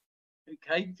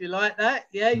 Okay, do you like that?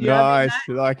 Yeah, you nice,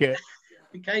 you like it.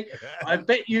 Okay, I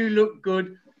bet you look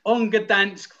good on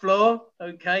Gdansk floor.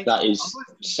 Okay, that is so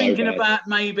thinking bad. About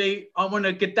maybe I want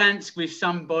to Gdansk with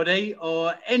somebody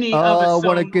or any other song. I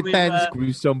want to Gdansk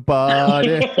with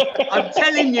somebody. I'm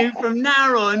telling you, from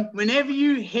now on, whenever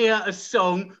you hear a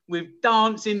song with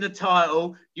dance in the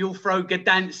title, you'll throw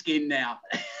Gdansk in now.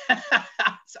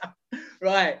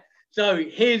 Right. So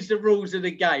here's the rules of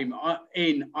the game.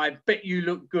 I bet you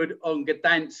look good on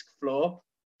Gdansk floor.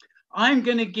 I'm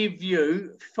going to give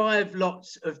you 5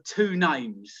 lots of 2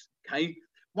 names. Okay.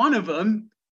 One of them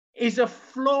is a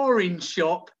flooring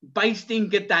shop based in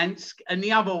Gdansk, and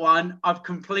the other one I've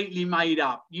completely made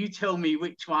up. You tell me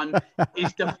which one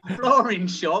is the flooring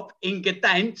shop in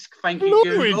Gdansk. Thank you,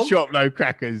 flooring Google. Shop, no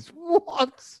Crackers.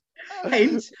 What?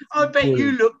 Hence, I bet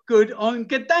you look good on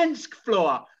Gdansk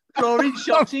floor. Flooring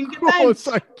shops in Gdansk. Of course,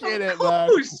 I get it, man.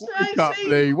 Wake up,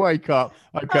 Lee. Wake up.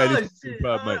 Okay, this is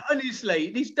superb, mate. Honestly,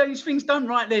 these things don't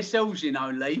write themselves, you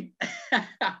know, Lee.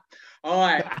 All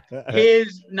right,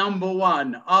 here's number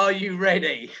 1. Are you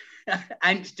ready?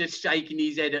 Ant's just shaking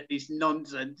his head at this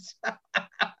nonsense.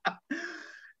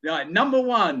 Right, number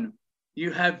 1.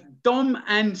 You have Dom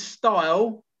and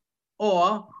Style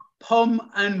or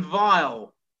Pom and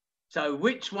Vile. So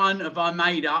which one have I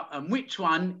made up and which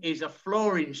one is a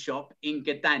flooring shop in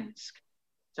Gdansk?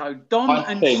 So Dom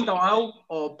and Style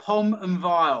or Pom and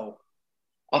Vial?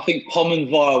 I think Pom and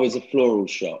Vial is a floral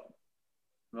shop.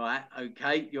 Right,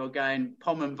 okay. You're going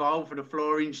Pom and Vial for the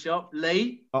flooring shop.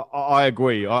 Lee? I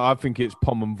agree. I think it's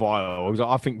Pom and Vial.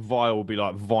 I think Vial will be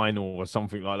like vinyl or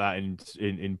something like that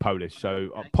in Polish.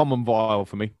 So Pom and Vial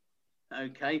for me.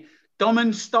 Okay. Dom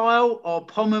and Style or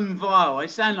Pom and Vial? They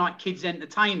sound like kids'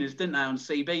 entertainers, didn't they, on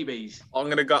CBeebies? I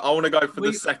want to go for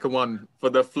the second one for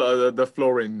the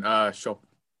flooring shop.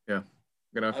 Yeah. I'm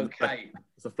gonna go for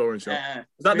the flooring shop.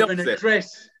 Is that the opposite?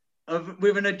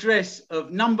 With an address of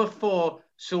number 4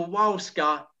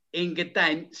 Suwalska in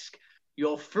Gdansk,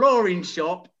 your flooring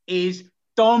shop is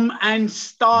Dom and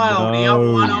Style. The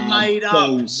other one I made up.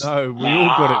 No, we all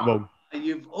got it wrong.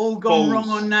 You've all gone wrong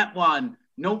on that one.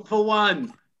 0 for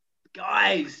 1.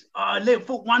 Guys, I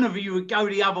thought one of you would go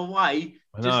the other way.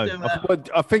 I know.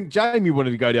 I think Jamie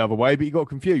wanted to go the other way, but he got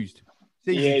confused.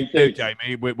 It's easy to do,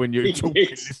 Jamie, when you're talking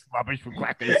this rubbish for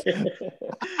crackers.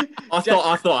 I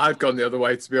thought I'd gone the other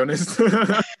way, to be honest.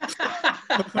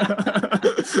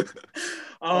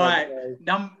 All right,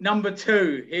 number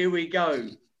 2. Here we go.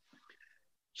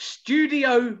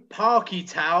 Studio Parky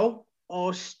Towel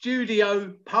or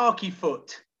Studio Parky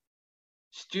Foot?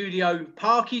 Studio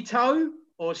Parky Toe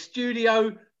or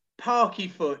Studio Parky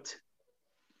Foot?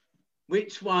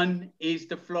 Which one is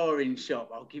the flooring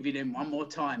shop? I'll give you them one more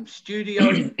time.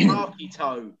 Studio Parky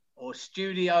Toe or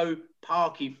Studio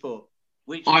Parky Foot?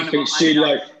 I think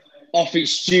Studio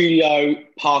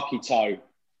Parky Toe.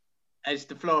 As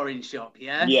the flooring shop,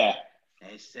 yeah? Yeah.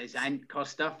 There's Ant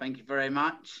Costa. Thank you very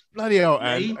much. Bloody hell,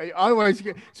 Ant.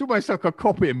 It's almost like a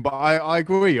copying, but I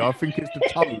agree. I think it's the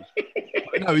toe.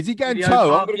 No, is he going Studio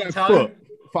toe? I'm Parky going to Toe? go foot.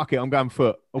 Fuck it, I'm going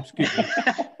foot. Oh, excuse me.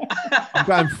 I'm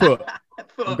going foot.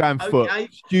 I'm going foot. Okay.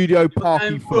 Studio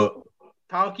Parky Foot.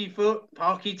 Parky Foot.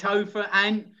 Parky Toe for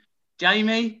Ant.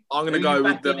 Jamie? I'm going to go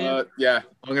with I'm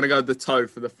going to go with the toe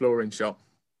for the flooring shop.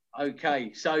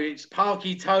 Okay, so it's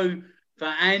Parky Toe for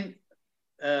Ant.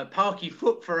 Parky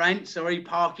Foot for Ant. Sorry,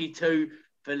 Parky Toe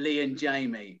for Lee and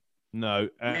Jamie. No,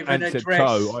 With Ant an said address.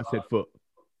 toe. I said foot.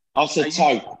 I said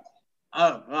toe.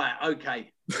 Oh, right,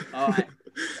 okay. All right.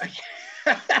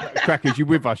 Crackers, you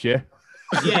with us, yeah?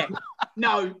 Yeah,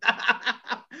 no.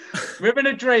 With an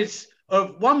address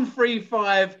of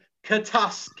 135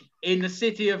 Katusk in the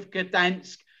city of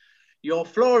Gdansk, your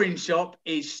flooring shop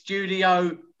is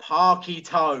Studio Parky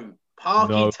Toe.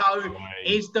 Parky Toe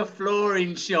is the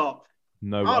flooring shop.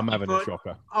 No, Parky I'm having a Foot,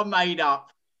 shocker. I made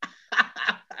up.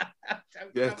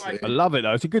 I love it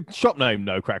though. It's a good shop name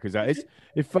though, Crackers. That is.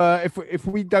 If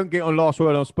we don't get on last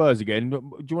word on Spurs again,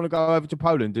 do you want to go over to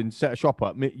Poland and set a shop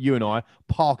up? You and I,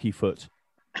 Parky Foot.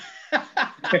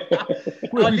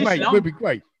 Would be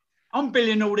great. I'm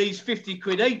billing all these 50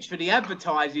 quid each for the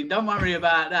advertising. Don't worry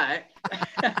about that.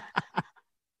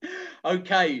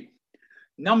 Okay.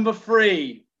 Number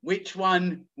 3. Which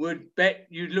one would bet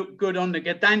you look good on the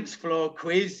Gdansk floor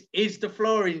quiz is the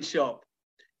flooring shop?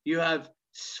 You have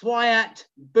Swiat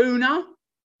Buna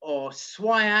or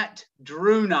Swiat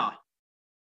Druna?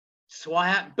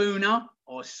 Swiat Buna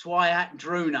or Swiat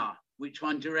Druna? Which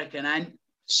one do you reckon, Ant?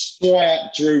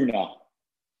 Swiat Druna.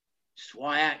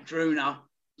 Swiat Druna,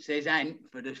 says Ant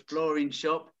for the flooring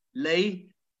shop. Lee,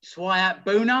 Swiat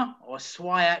Buna or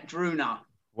Swiat Druna?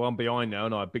 Well, I'm behind now,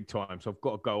 and I big time, so I've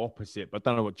got to go opposite. But I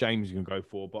don't know what James is going to go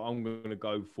for, but I'm going to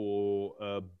go for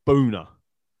Boona.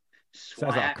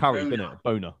 Sounds like a curry, doesn't it?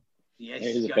 Boona. Yes, it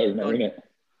is a Boona, isn't it?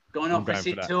 Gone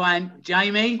opposite to Ant.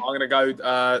 Jamie? I'm going to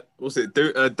go, what's it,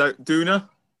 Duna?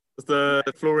 That's the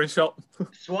flooring shop.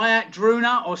 Swiat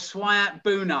Druna or Swiat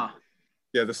Boona?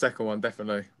 Yeah, the second one,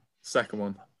 definitely. Second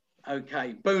one.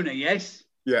 Okay, Boona, yes?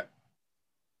 Yeah.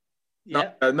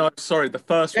 Yeah. No, sorry, the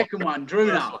first Second one,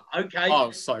 Druna. Okay. Oh,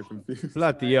 I'm so confused.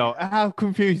 Bloody hell. How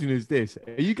confusing is this?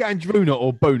 Are you getting Druna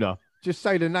or Boona? Just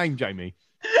say the name, Jamie.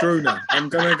 Druna. I'm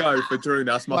going to go for Druna.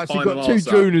 That's my So you've final got two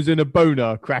answer. Drunas and a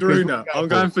Boona, Crackers. Druna. I'm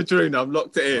going for Druna. I've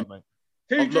locked it in.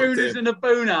 Two Drunas and a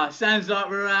Boona. Sounds like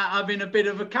we're out having a bit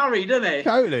of a curry, doesn't it?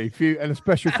 Totally. And a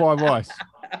special fried rice.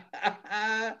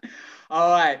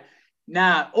 All right.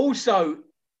 Now, also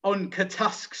on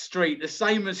Katusk Street, the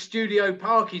same as Studio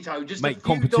Parky Toe, just Make a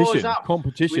few doors up.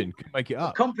 Competition. Can make it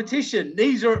up. Competition.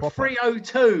 These are at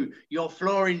 302. Your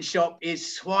flooring shop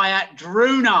is Swiat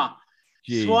Druna.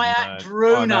 Gee, Swiat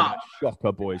Druna.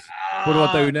 Shocker, boys. What do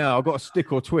I do now? I've got a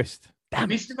stick or twist.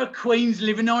 Mr. McQueen's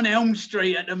living on Elm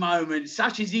Street at the moment.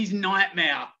 Such is his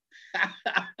nightmare.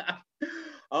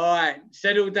 All right,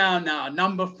 settle down now.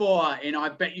 Number 4 in I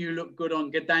Bet You Look Good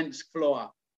on Gdansk floor.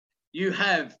 You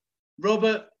have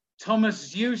Robert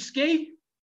Tomaszewski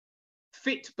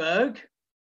Fitberg,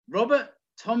 Robert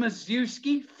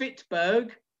Tomaszewski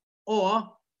Fitberg,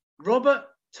 or Robert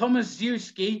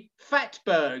Tomaszewski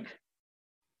Fatberg?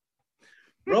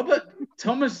 Robert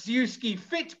Tomaszewski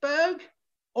Fitberg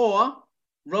or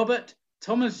Robert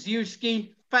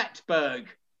Tomaszewski Fatberg?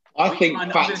 I think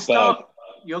Fatberg.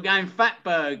 You're going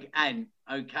Fatberg, Anne.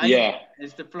 Okay. Yeah.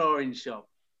 There's the flooring shop.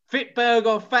 Fitberg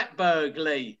or Fatberg,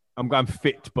 Lee? I'm going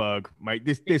Fitberg, mate.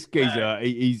 This geezer,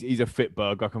 he's a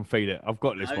Fitberg. I can feel it. I've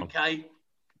got this one. Okay.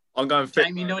 I'm going Fitberg.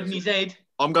 Jamie nodding his head.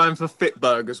 I'm going for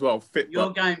Fitberg as well. Fitberg.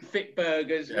 You're going Fitberg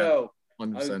as well.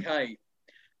 100%. Okay.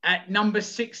 At number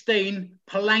 16,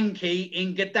 Polanki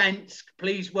in Gdansk.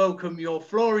 Please welcome your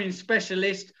flooring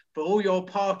specialist for all your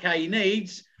parquet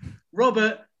needs,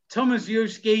 Robert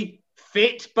Tomaszewski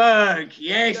Fitberg.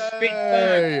 Yes,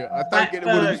 Fitberg. I don't get the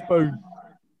wooden spoon.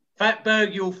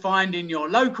 Fatberg you'll find in your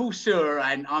local sewer,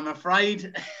 and I'm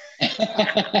afraid. Eat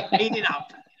it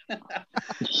up.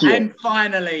 And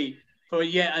finally, for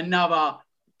yet another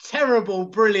terrible,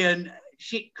 brilliant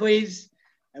shit quiz,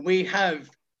 and we have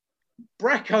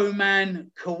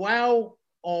Braccoman Kowal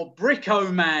or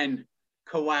Brickoman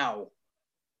Kowal?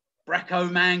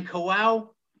 Braccoman Kowal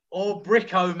or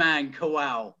Brickoman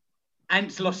Kowal?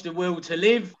 Ant's lost the will to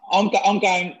live. I'm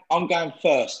going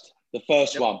first. The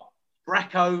first one.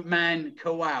 Braccoman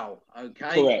Kowal. Okay.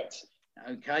 Correct.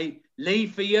 Okay. Lee,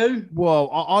 for you? Well,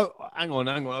 I hang on.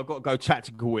 I've got to go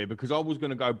tactical here because I was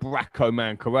going to go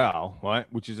Braccoman Corral, right,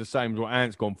 which is the same as what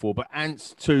Ant's gone for. But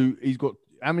Ant's two, he's got,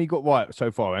 how many got right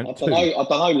so far, Ant? I don't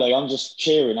know, Lee. I'm just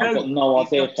cheering. I've got no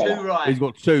idea, fella. Right. He's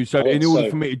got two. So in order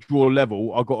for me to draw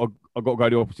level, I've got to go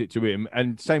the opposite to him.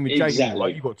 And same with Jamie,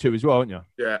 right? You've got two as well, haven't you?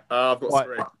 Yeah, I've got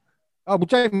three. Oh, well,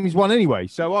 Jamie's one anyway.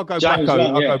 So I'll go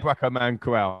Braccoman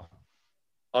Corral.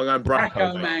 I'm going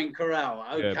Braccoman Corral.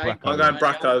 Okay. Yeah, I'm going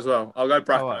Bracco as well. I'll go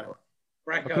Bracco.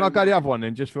 Bracco. Can I go the other one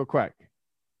then, just for a crack?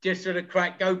 Just for the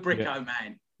crack, go Bricko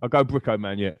Man. I'll go Bricko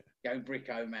Man, yeah. Go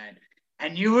Bricko Man.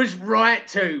 And you was right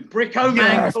too. Bricko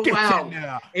Man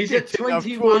Kowal is at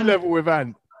 21 level with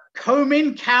Ant.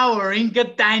 Komin Cower in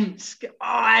Gdansk.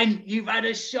 Oh, Ant, you've had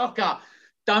a shocker.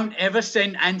 Don't ever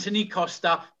send Anthony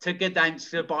Costa to Gdansk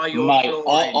to buy your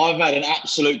flooring. I've had an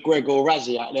absolute Gregor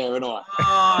Razzie out there, and I.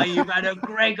 Oh, you've had a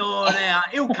Gregor there.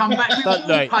 He'll come back with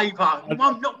wallpaper.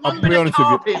 Not one bit of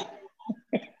carpet.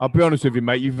 I'll be honest with you,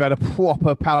 mate. You've had a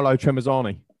proper Paolo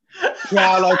Tremezzani.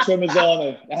 Paolo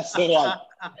Tremezzani. That's the one.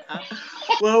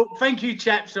 Well, thank you,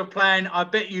 chaps, for playing. I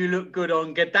bet you look good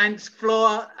on Gdansk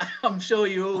floor. I'm sure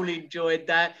you all enjoyed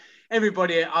that.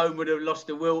 Everybody at home would have lost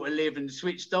the will to live and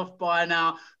switched off by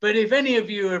now. But if any of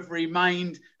you have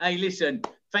remained, hey, listen,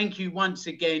 thank you once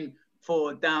again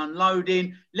for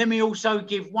downloading. Let me also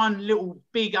give one little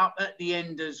big up at the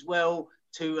end as well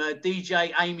to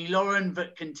DJ Amy Lauren,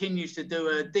 that continues to do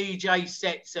her DJ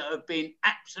sets that have been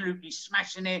absolutely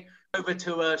smashing it. Over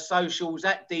to her socials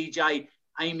at DJ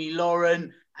Amy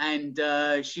Lauren, and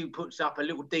she puts up a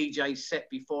little DJ set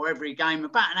before every game.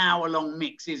 About an hour-long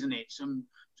mix, isn't it? Some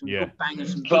good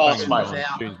bangers, some good tunes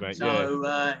out.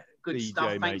 So good DJ,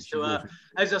 stuff. Thanks to her.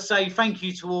 As I say, thank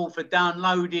you to all for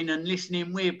downloading and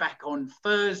listening. We're back on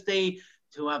Thursday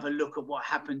to have a look at what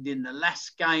happened in the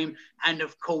last game, and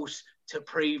of course to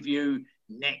preview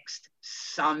next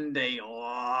Sunday.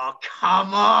 Oh,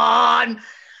 come on!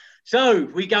 So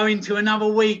we go into another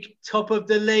week, top of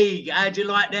the league. How do you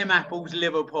like them apples,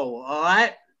 Liverpool? All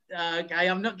right. Okay,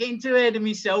 I'm not getting too ahead of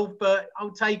myself, but I'll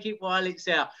take it while it's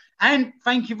out. And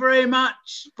thank you very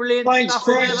much. Brilliant. Thanks, stuff.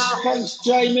 Chris. Thanks,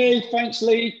 Jamie. Thanks,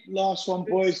 Lee. Last one,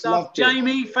 boys. Loved it.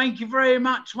 Jamie, thank you very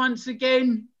much once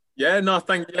again. Yeah, no,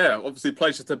 obviously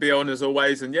pleasure to be on as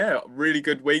always. And yeah, really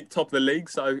good week, top of the league.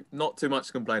 So not too much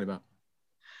to complain about.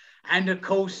 And of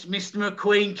course, Mr.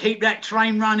 McQueen, keep that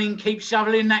train running, keep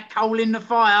shoveling that coal in the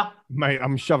fire. Mate,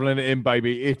 I'm shoveling it in,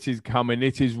 baby. It is coming,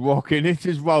 it is rocking, it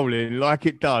is rolling like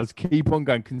it does. Keep on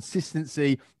going.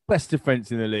 Consistency, best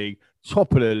defence in the league,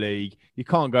 top of the league. You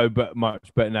can't go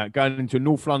much better than that. Going into a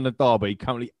North London derby,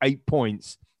 currently 8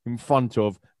 points in front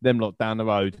of them lot down the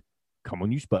road. Come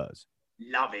on, you Spurs.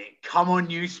 Love it. Come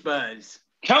on, you Spurs.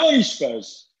 Come on, you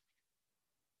Spurs.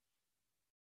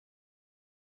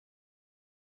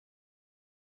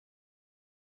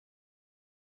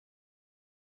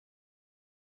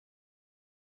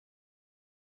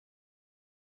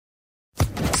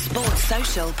 Sports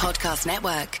Social Podcast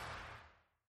Network.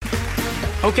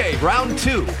 Okay, round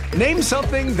two. Name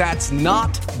something that's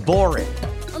not boring.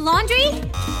 A laundry?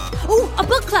 Ooh, a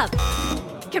book club.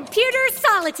 Computer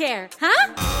solitaire,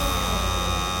 huh?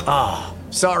 Ah,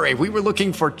 sorry, we were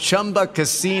looking for Chumba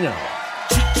Casino.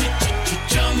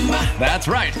 That's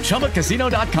right.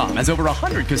 ChumbaCasino.com has over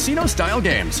 100 casino-style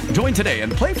games. Join today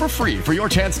and play for free for your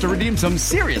chance to redeem some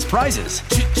serious prizes.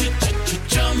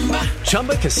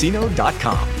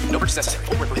 ChumbaCasino.com. No purchase necessary.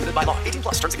 Void where prohibited by law. 18+.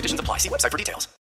 Terms and conditions apply. See website for details.